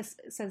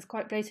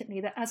quite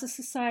blatantly that as a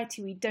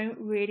society we don't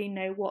really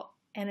know what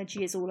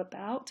energy is all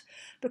about,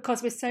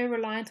 because we're so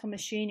reliant on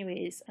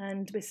machineries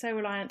and we're so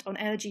reliant on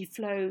energy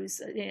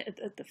flows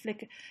at the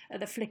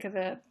flick of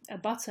a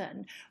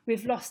button.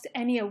 We've lost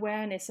any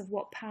awareness of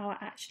what power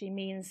actually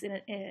means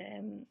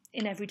in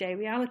everyday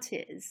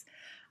realities.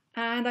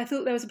 And I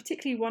thought there was a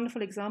particularly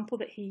wonderful example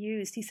that he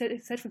used. He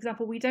said, for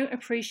example, we don't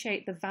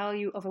appreciate the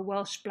value of a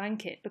Welsh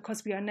blanket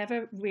because we are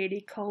never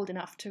really cold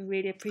enough to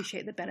really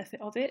appreciate the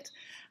benefit of it.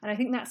 And I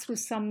think that sort of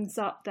sums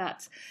up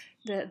that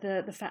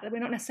the fact that we're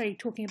not necessarily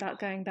talking about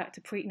going back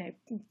to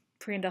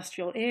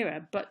pre-industrial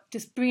era, but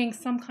just bringing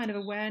some kind of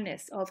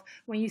awareness of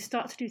when you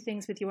start to do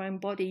things with your own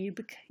body,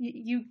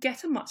 you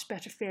get a much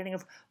better feeling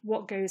of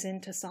what goes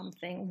into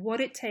something,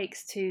 what it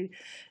takes to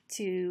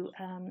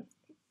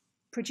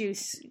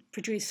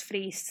produce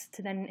fleece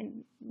to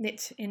then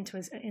knit into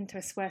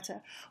a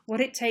sweater, what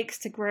it takes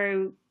to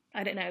grow,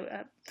 I don't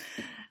know,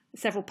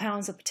 several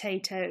pounds of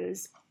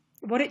potatoes,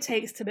 what it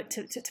takes to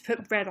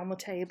put bread on the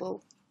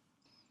table.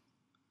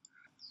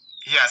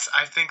 Yes,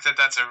 I think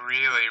that's a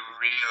really,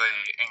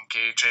 really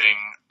engaging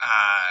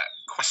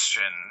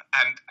question.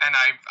 And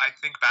I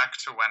think back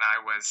to when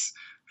I was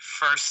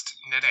first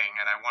knitting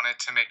and I wanted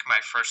to make my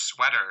first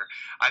sweater.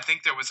 I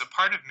think there was a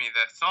part of me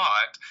that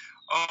thought,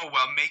 oh,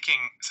 well,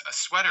 making a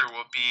sweater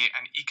will be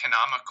an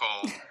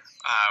economical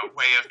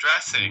way of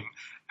dressing.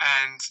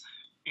 And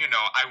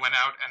I went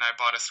out and I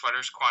bought a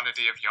sweater's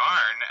quantity of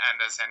yarn, and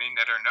as any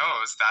knitter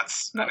knows,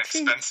 that's an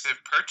expensive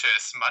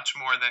purchase, much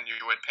more than you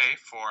would pay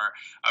for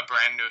a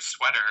brand new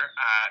sweater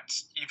at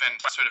even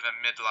sort of a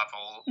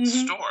mid-level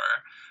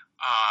store.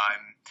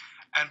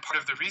 And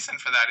part of the reason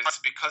for that is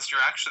because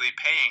you're actually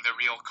paying the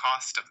real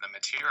cost of the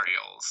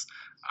materials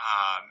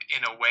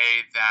in a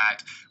way that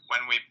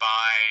when we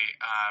buy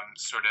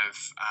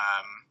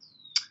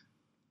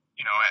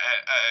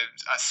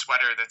a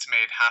sweater that's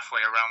made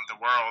halfway around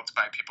the world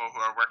by people who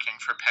are working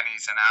for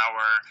pennies an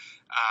hour,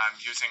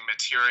 using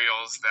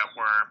materials that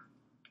were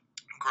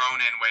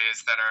grown in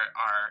ways that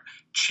are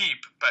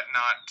cheap but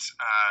not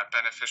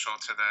beneficial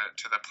to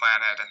the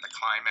planet and the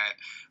climate,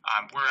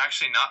 we're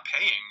actually not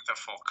paying the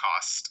full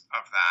cost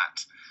of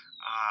that.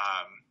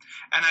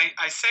 And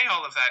I say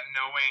all of that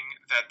knowing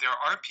that there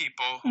are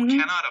people who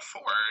cannot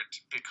afford,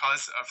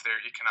 because of their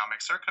economic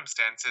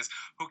circumstances,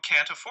 who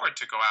can't afford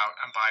to go out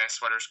and buy a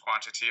sweater's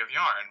quantity of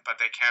yarn, but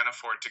they can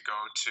afford to go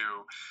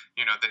to,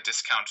 the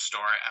discount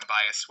store and buy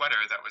a sweater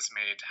that was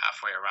made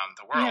halfway around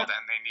the world,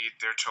 and they need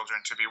their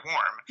children to be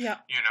warm.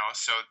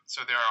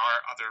 So there are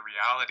other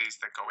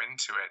realities that go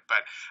into it.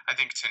 But I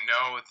think to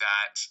know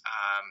that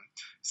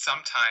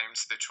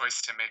sometimes the choice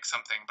to make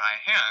something by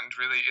hand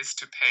really is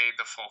to pay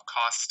the full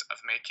cost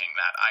of making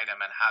that item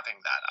and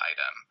having that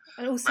item,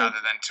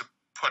 rather than to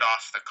put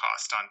off the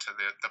cost onto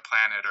the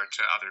planet or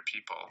to other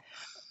people.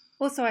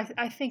 Also,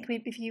 I think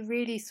if you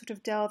really sort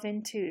of delve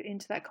into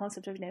that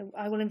concept of,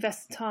 I will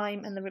invest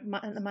time and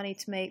the money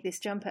to make this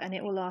jumper and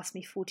it will last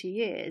me 40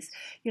 years,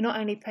 you're not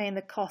only paying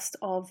the cost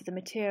of the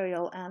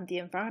material and the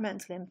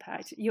environmental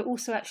impact, you're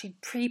also actually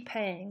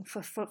prepaying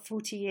for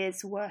 40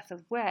 years worth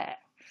of wear.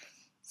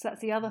 So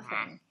that's the other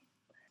thing.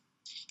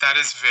 That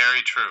is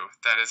very true.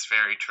 That is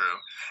very true.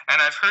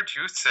 And I've heard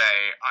you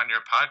say on your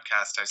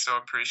podcast, I so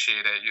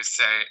appreciate it. You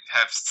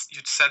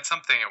said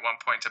something at one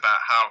point about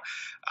how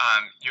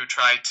you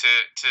try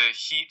to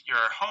heat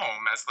your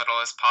home as little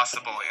as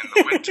possible in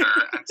the winter,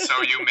 and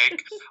so you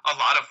make a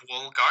lot of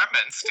wool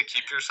garments to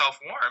keep yourself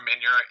warm in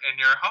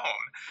your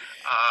home.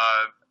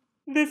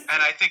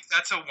 And I think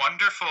that's a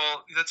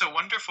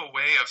wonderful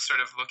way of sort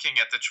of looking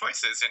at the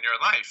choices in your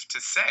life, to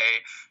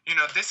say,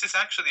 this is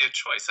actually a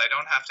choice. I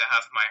don't have to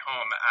have my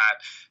home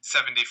at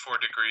 74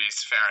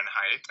 degrees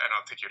Fahrenheit. I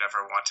don't think you'd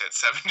ever want it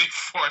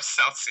 74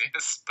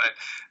 Celsius, but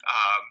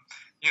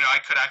I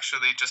could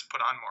actually just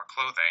put on more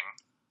clothing.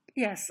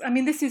 Yes, I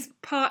mean, this is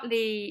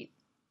partly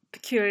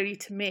peculiarly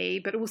to me,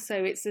 but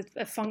also it's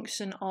a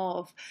function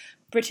of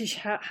British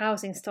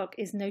housing stock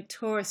is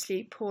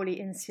notoriously poorly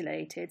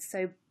insulated.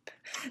 So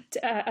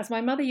as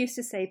my mother used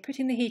to say,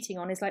 putting the heating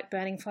on is like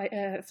burning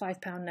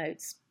 £5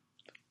 notes.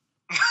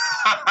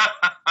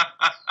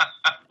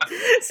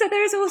 So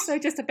there is also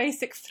just a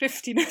basic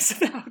thriftiness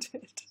about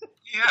it.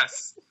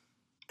 Yes.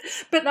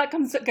 But that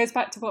goes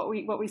back to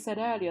what we said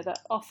earlier, that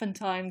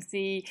oftentimes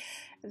the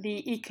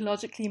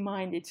ecologically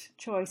minded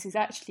choice is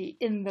actually,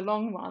 in the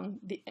long run,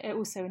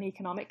 also an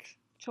economic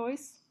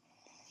choice.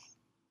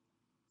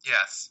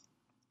 Yes.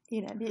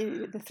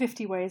 The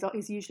thrifty way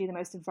is usually the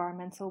most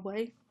environmental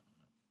way.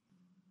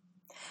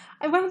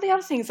 And one of the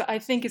other things that I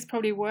think is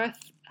probably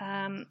worth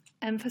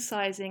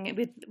emphasising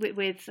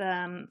with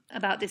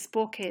about this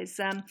book is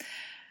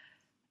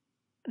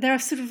there are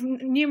sort of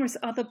numerous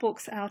other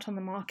books out on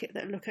the market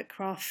that look at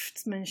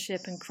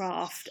craftsmanship and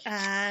craft,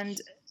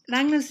 and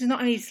Langlands is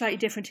not only slightly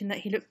different in that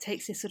he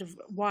takes this sort of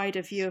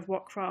wider view of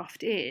what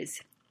craft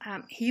is.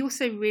 He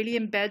also really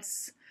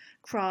embeds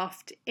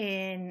craft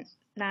in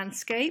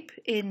landscape,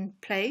 in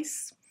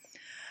place.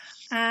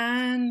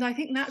 And I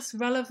think that's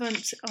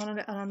relevant on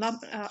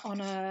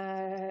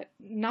a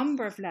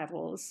number of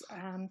levels.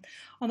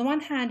 On the one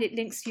hand, it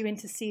links you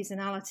into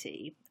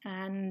seasonality,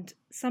 and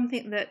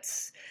something that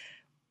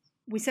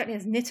we certainly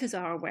as knitters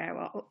are aware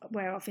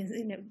of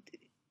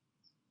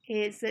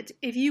is that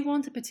if you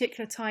want a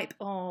particular type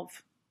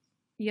of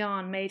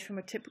yarn made from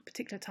a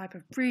particular type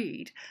of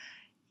breed,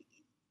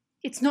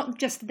 it's not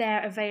just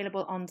there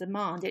available on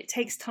demand. It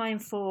takes time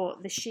for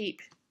the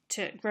sheep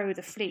to grow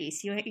the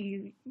fleece.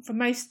 For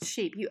most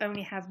sheep, you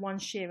only have one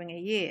shearing a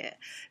year.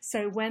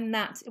 So when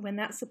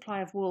that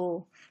supply of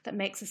wool that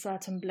makes a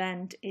certain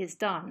blend is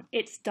done,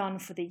 it's done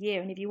for the year.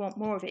 And if you want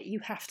more of it, you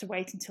have to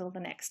wait until the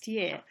next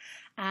year.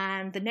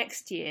 And the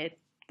next year,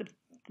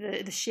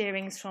 the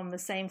shearings from the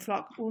same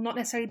flock will not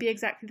necessarily be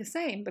exactly the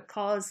same,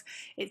 because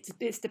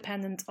it's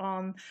dependent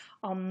on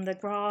the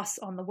grass,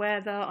 on the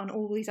weather, on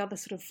all these other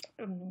sort of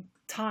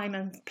time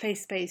and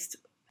place-based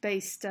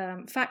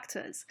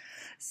factors.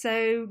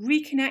 So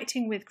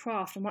reconnecting with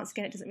craft, and once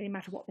again, it doesn't really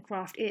matter what the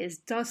craft is,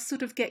 does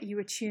sort of get you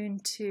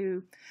attuned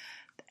to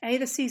the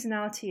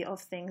seasonality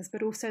of things,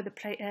 but also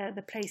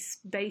the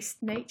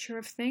place-based nature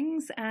of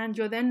things, and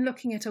you're then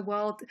looking at a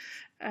world,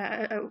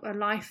 a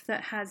life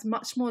that has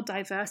much more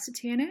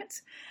diversity in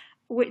it,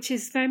 which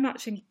is very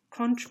much in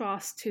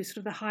contrast to sort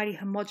of the highly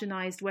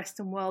homogenized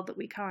Western world that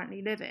we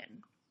currently live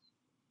in.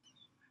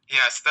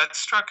 Yes, that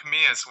struck me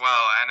as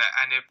well,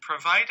 and it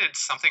provided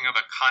something of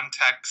a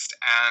context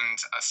and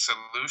a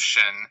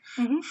solution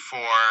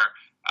for,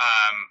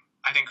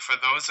 I think, for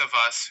those of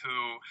us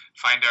who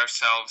find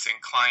ourselves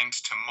inclined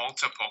to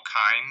multiple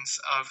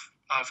kinds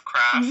of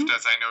craft,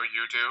 as I know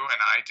you do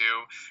and I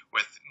do,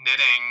 with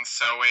knitting,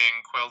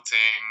 sewing,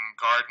 quilting,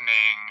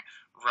 gardening,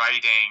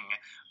 writing.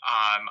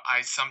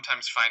 I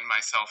sometimes find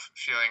myself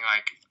feeling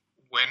like,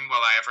 when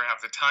will I ever have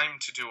the time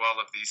to do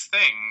all of these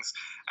things?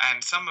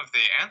 And some of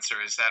the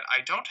answer is that I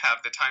don't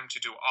have the time to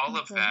do all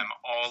of them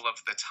all of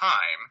the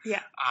time.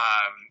 Yeah.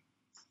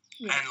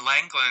 And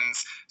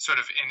Langland's sort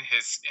of in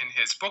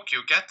his book,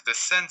 you get the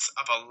sense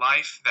of a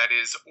life that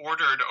is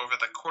ordered over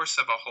the course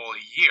of a whole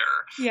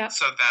year,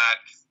 so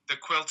that the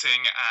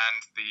quilting and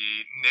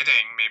the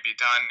knitting may be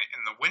done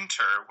in the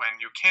winter when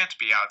you can't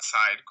be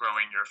outside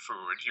growing your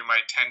food. You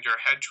might tend your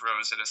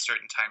hedgerows at a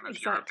certain time of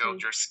year,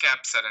 build your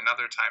skeps at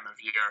another time of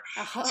year,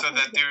 so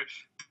that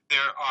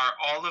there are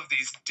all of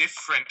these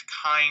different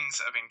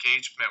kinds of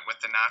engagement with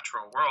the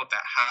natural world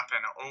that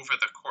happen over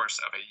the course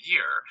of a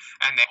year,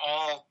 and they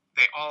all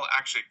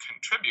actually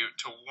contribute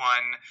to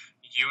one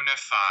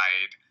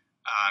unified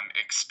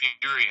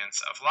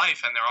experience of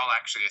life, and they're all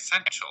actually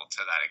essential to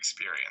that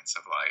experience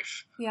of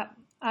life. Yeah,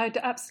 I'd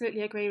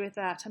absolutely agree with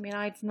that. I mean,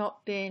 I've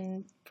not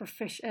been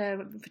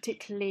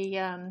particularly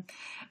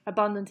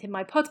abundant in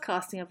my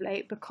podcasting of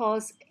late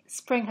because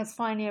spring has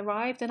finally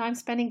arrived and I'm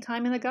spending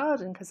time in the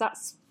garden, because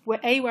that's where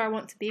I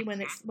want to be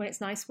when it's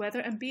nice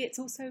weather, and B, it's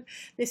also,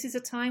 this is a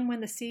time when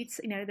the seeds,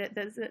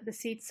 the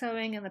seed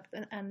sowing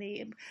and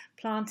the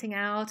planting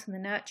out and the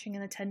nurturing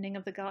and the tending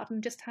of the garden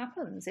just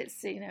happens.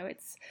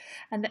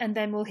 And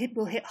then we'll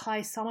hit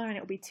high summer and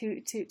it'll be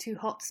too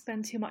hot to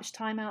spend too much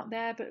time out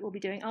there, but we'll be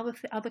doing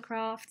other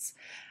crafts.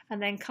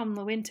 And then come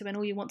the winter when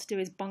all you want to do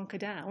is bunker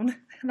down,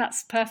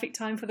 that's perfect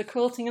time for the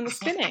quilting and the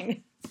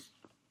spinning.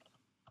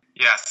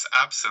 Yes,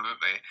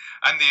 absolutely.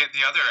 And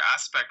the other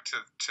aspect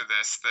to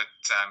this that,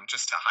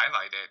 just to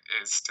highlight it,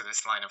 is to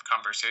this line of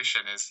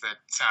conversation, is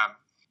that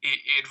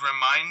it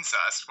reminds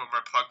us, when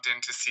we're plugged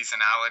into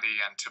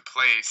seasonality and to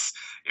place,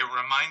 it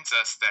reminds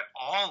us that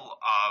all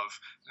of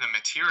the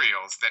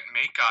materials that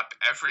make up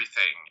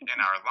everything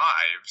in our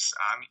lives,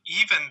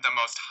 even the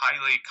most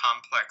highly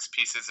complex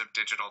pieces of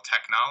digital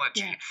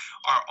technology,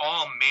 are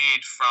all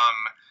made from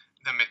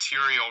the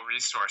material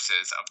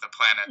resources of the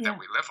planet that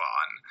we live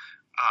on.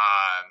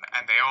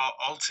 And they all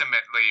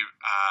ultimately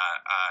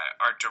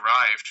are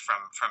derived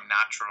from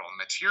natural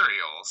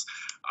materials,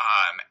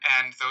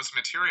 and those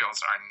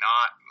materials are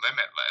not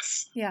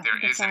limitless.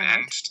 There is an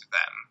end to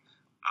them.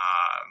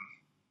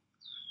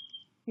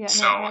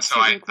 So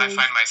I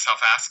find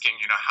myself asking,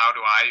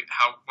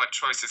 what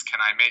choices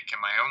can I make in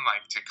my own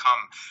life to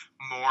come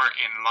more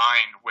in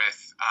line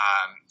with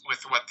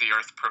what the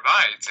earth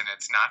provides in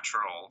its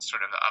natural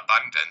sort of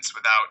abundance,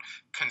 without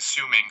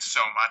consuming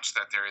so much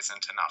that there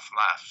isn't enough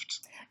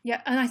left.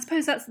 Yeah, and I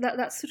suppose that's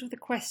sort of the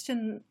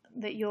question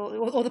that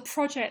or the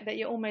project that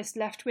you're almost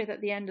left with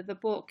at the end of the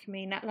book. I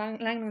mean,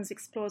 Langland's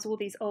explores all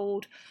these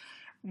old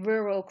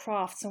rural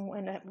crafts and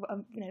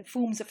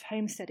forms of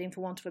homesteading,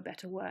 for want of a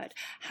better word.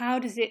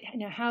 How is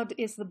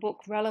the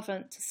book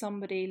relevant to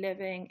somebody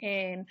living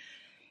in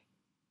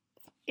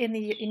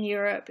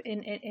Europe,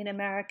 in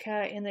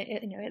America, in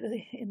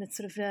the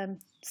sort of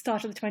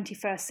start of the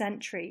 21st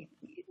century?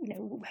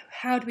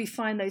 How do we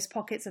find those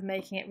pockets of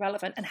making it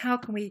relevant, and how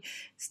can we,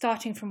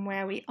 starting from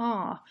where we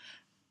are,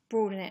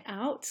 broaden it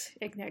out,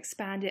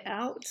 expand it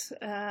out?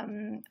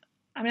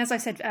 I mean, as I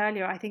said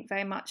earlier, I think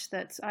very much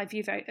that I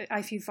view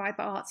Viber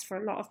Arts for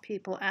a lot of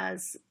people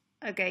as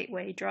a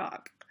gateway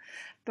drug,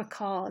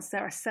 because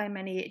there are so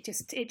many. It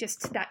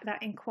just that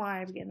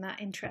inquiry and that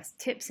interest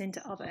tips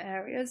into other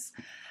areas.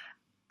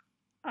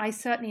 I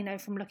certainly know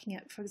from looking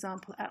at, for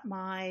example, at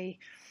my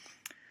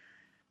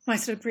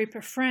sort of group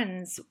of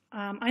friends.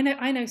 I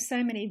know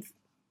so many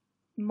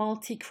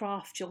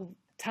multi-craftual,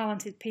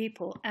 talented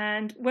people,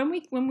 and when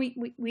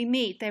we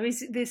meet, there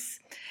is this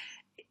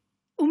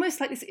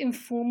almost like this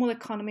informal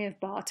economy of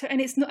barter,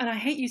 and it's not. And I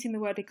hate using the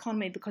word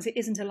economy because it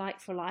isn't a like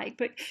for like,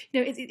 but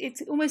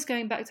it's almost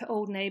going back to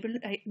old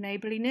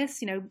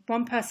neighborliness.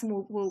 One person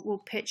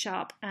will pitch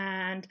up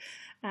and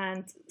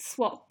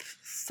swap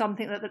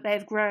something that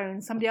they've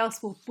grown. Somebody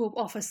else will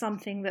offer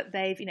something that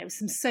they've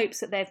some soaps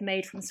that they've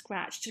made from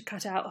scratch to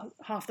cut out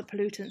half the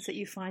pollutants that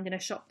you find in a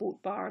shop bought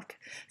bar of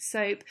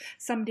soap.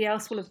 Somebody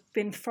else will have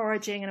been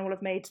foraging and will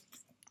have made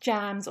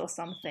jams or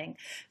something.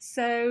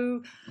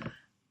 So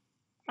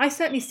I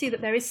certainly see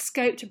that there is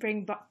scope to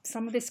bring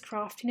some of this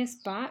craftiness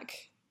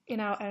back in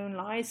our own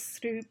lives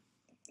through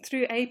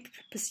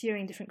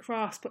pursuing different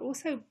crafts, but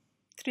also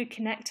through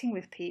connecting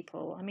with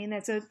people. I mean,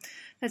 there's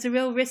a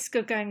real risk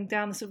of going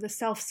down the sort of the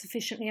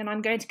self-sufficiently and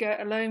I'm going to go it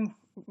alone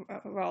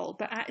role,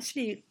 but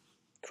actually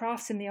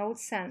crafts in the old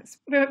sense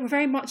were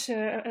very much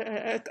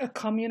a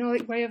communal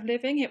way of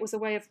living. It was a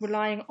way of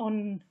relying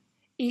on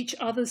each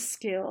other's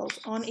skills,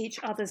 on each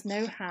other's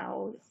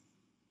know-how.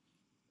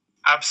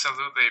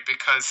 Absolutely,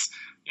 because,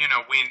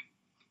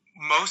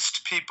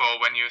 most people,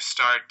 when you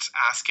start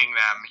asking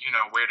them,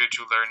 where did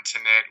you learn to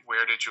knit?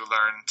 Where did you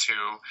learn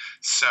to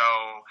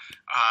sew?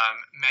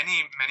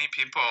 Many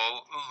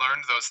people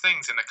learned those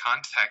things in the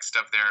context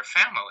of their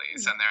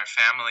families and their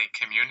family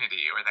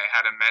community, or they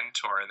had a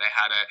mentor, they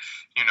had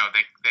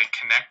they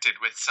connected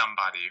with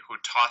somebody who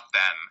taught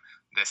them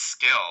this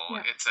skill.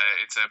 Yeah.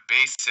 It's a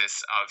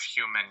basis of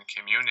human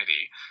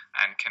community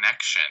and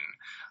connection.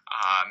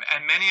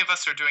 And many of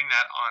us are doing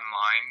that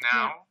online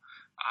now. Yeah.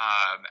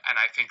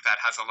 And I think that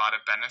has a lot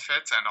of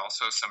benefits and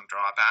also some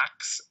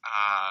drawbacks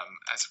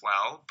as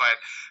well. But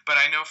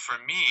I know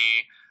for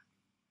me,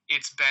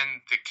 it's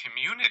been the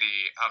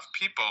community of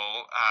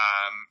people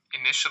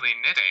initially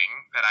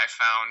knitting that I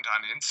found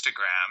on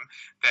Instagram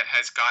that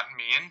has gotten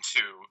me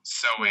into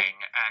sewing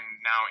and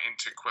now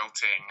into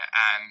quilting.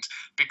 And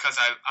because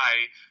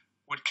I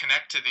would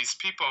connect to these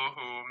people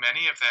who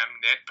many of them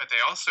knit, but they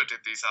also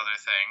did these other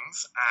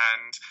things.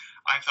 And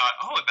I thought,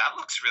 oh, that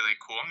looks really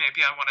cool.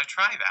 Maybe I want to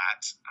try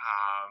that.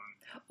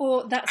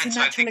 Or that's a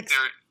natural...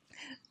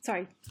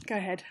 Sorry, go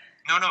ahead.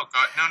 No,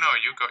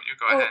 you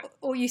go ahead.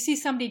 Or you see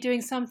somebody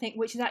doing something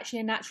which is actually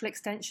a natural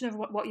extension of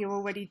what you're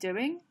already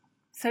doing.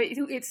 So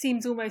it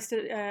seems almost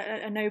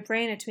a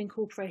no-brainer to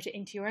incorporate it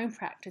into your own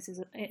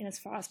practices as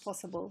far as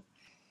possible.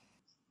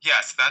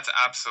 Yes, that's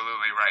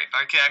absolutely right.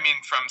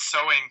 From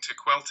sewing to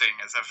quilting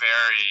is a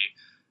very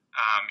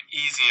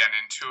easy and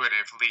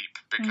intuitive leap,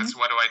 because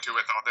what do I do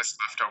with all this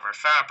leftover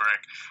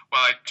fabric?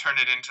 Well, I turn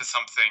it into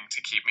something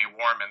to keep me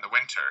warm in the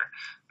winter.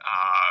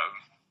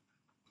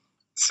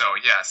 So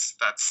yes,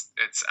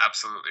 it's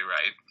absolutely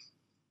right.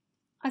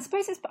 I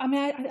suppose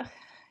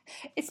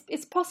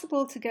it's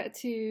possible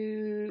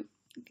to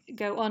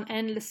go on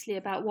endlessly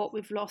about what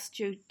we've lost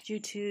due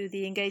to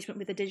the engagement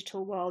with the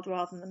digital world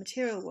rather than the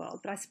material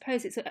world. But I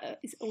suppose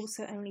it's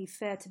also only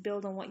fair to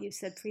build on what you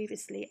said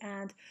previously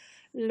and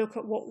look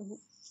at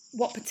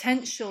what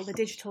potential the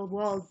digital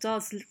world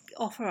does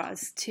offer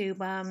us to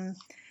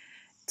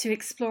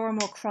explore a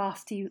more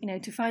crafty,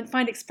 to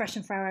find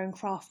expression for our own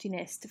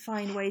craftiness, to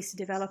find ways to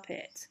develop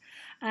it.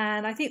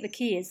 And I think the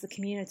key is the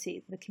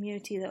community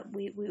that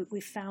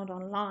we've found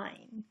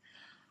online.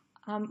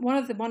 One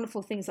of the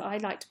wonderful things that I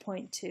like to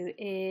point to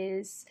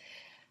is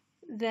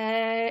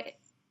there,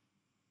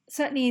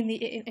 certainly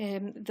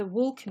in the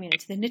wool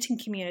community, the knitting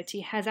community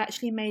has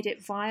actually made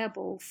it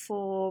viable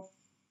for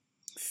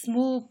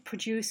small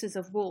producers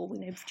of wool,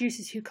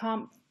 producers who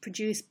can't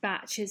produce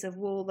batches of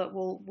wool that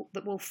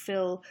will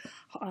fill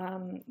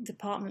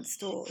department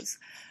stores,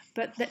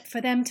 but that for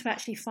them to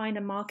actually find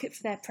a market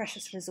for their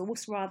precious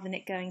resource rather than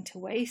it going to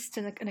waste.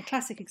 And a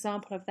classic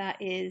example of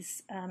that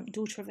is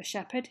Daughter of a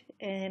Shepherd.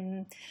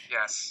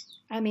 Yes.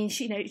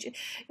 She,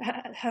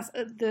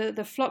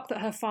 the flock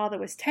that her father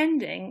was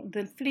tending,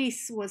 the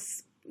fleece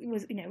was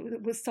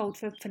sold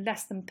for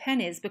less than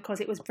pennies because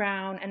it was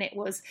brown and it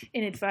was,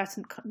 in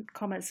inadvertent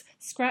commas,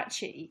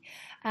 scratchy.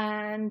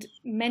 And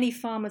many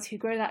farmers who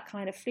grow that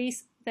kind of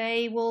fleece,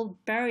 they will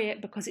bury it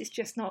because it's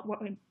just not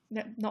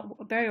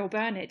bury or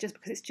burn it just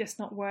because it's just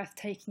not worth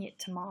taking it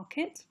to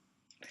market.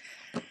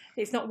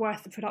 It's not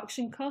worth the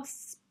production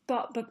costs.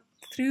 But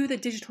through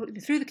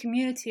the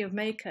community of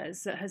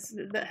makers that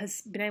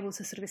has been able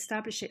to sort of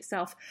establish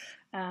itself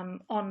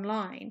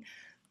online,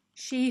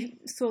 she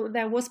saw that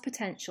there was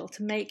potential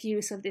to make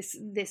use of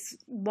this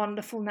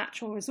wonderful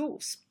natural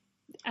resource,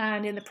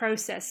 and in the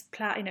process,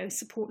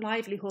 support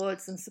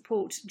livelihoods and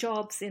support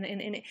jobs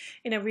in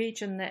a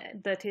region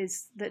that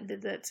is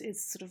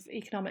sort of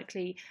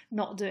economically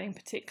not doing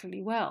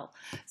particularly well.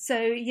 So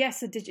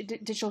yes,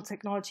 digital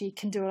technology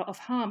can do a lot of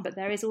harm, but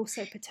there is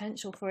also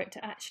potential for it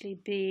to actually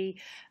be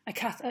a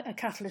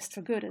catalyst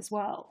for good as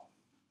well.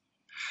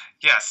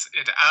 Yes,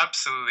 it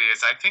absolutely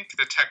is. I think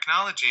the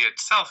technology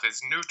itself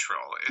is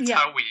neutral. It's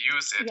how we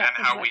use it and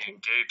how we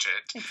engage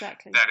it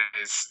that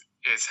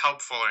is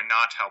helpful or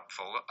not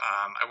helpful.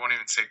 I won't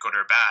even say good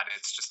or bad.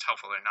 It's just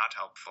helpful or not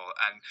helpful.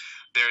 And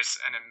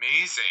there's an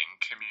amazing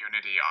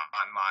community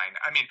online.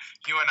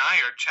 You and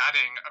I are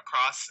chatting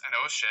across an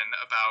ocean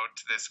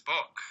about this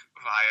book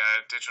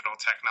via digital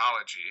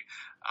technology,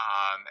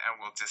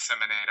 and we'll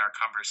disseminate our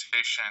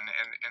conversation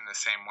in the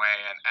same way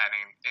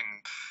and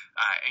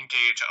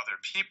engage other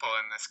people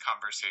in this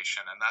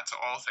conversation. And that's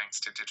all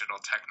thanks to digital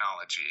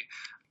technology.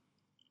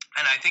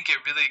 And I think it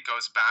really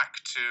goes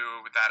back to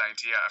that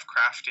idea of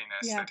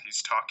craftiness that he's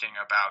talking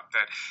about,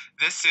 that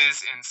this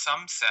is, in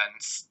some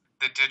sense,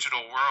 the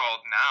digital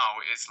world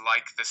now is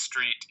like the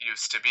street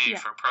used to be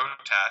for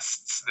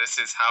protests. This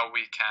is how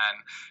we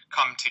can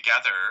come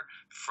together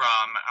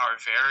from our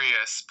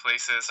various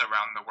places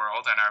around the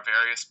world and our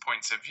various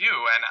points of view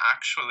and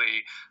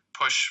actually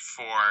push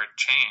for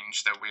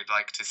change that we'd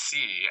like to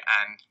see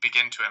and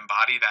begin to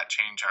embody that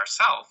change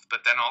ourselves,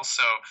 but then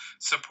also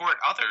support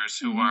others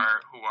who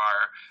are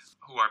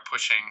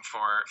pushing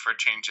for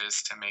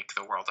changes to make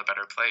the world a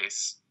better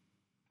place.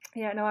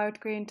 Yeah, no, I would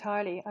agree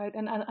entirely.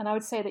 And I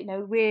would say that, you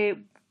know, we're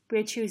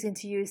choosing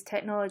to use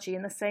technology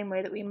in the same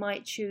way that we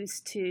might choose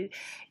to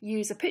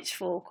use a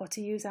pitchfork or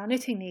to use our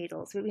knitting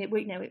needles.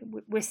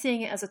 We're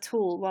seeing it as a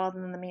tool rather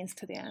than the means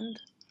to the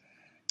end.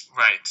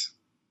 Right.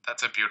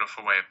 That's a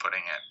beautiful way of putting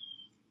it.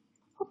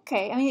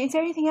 Okay. I mean, is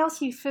there anything else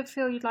you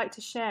feel you'd like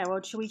to share,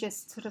 or should we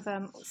just sort of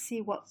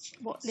see what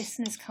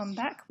listeners come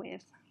back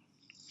with?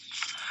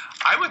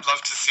 I would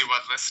love to see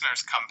what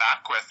listeners come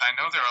back with. I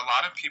know there are a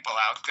lot of people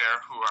out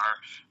there who are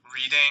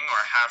reading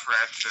or have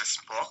read this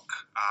book,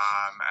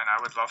 and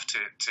I would love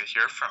to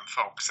hear from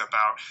folks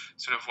about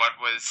sort of what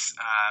was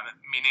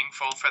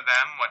meaningful for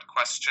them, what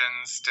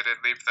questions did it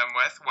leave them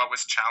with, what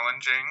was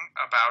challenging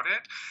about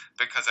it,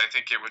 because I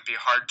think it would be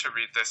hard to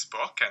read this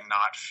book and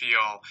not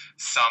feel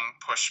some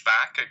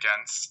pushback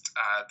against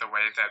the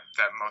way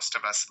that most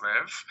of us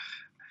live.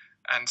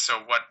 And so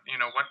what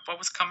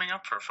was coming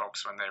up for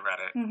folks when they read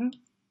it? Mm-hmm.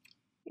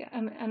 Yeah,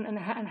 and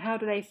how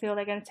do they feel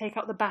they're going to take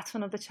up the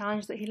baton of the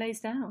challenge that he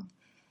lays down?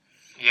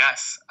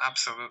 Yes,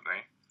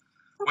 absolutely.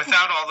 Okay.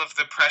 Without all of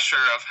the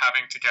pressure of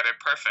having to get it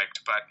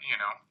perfect, but, you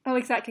know. Oh,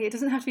 exactly. It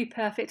doesn't have to be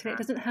perfect, and it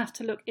doesn't have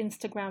to look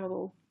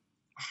Instagrammable.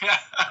 Yeah,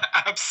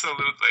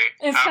 absolutely.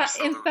 In fact,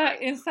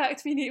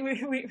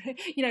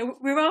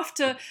 we're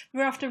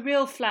after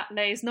real flat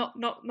lays, not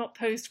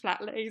posed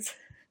flat lays.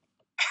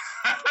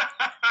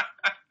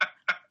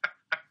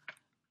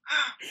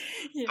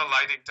 Yeah. The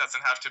lighting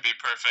doesn't have to be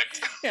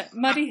perfect. Yeah,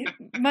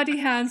 muddy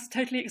hands,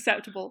 totally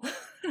acceptable.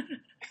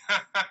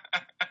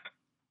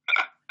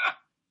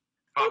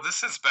 Well,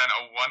 this has been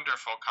a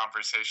wonderful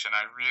conversation.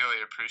 I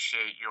really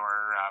appreciate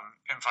your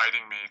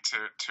inviting me to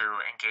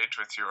engage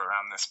with you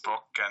around this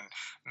book and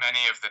many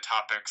of the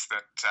topics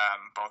that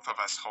both of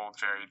us hold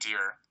very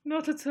dear.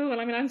 Not at all.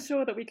 I mean, I'm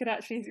sure that we could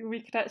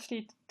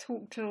actually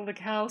talk till the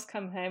cows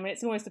come home.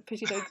 It's almost a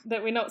pity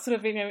that we're not sort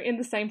of in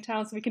the same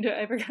town, so we can do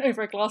it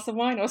over a glass of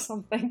wine or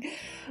something.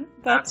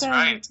 But, that's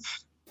right.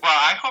 Well,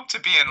 I hope to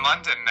be in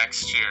London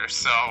next year,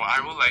 so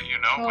I will let you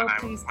know when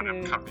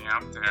I'm coming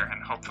out there,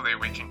 and hopefully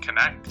we can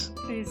connect.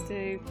 Please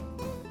do.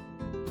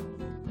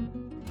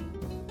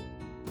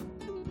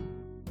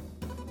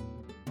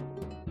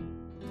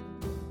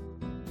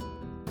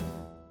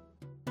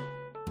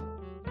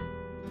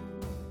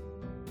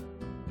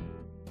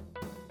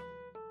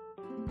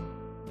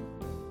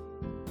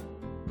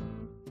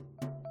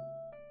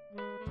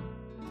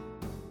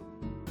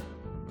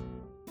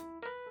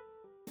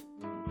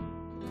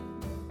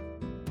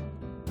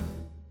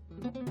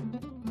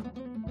 Thank you.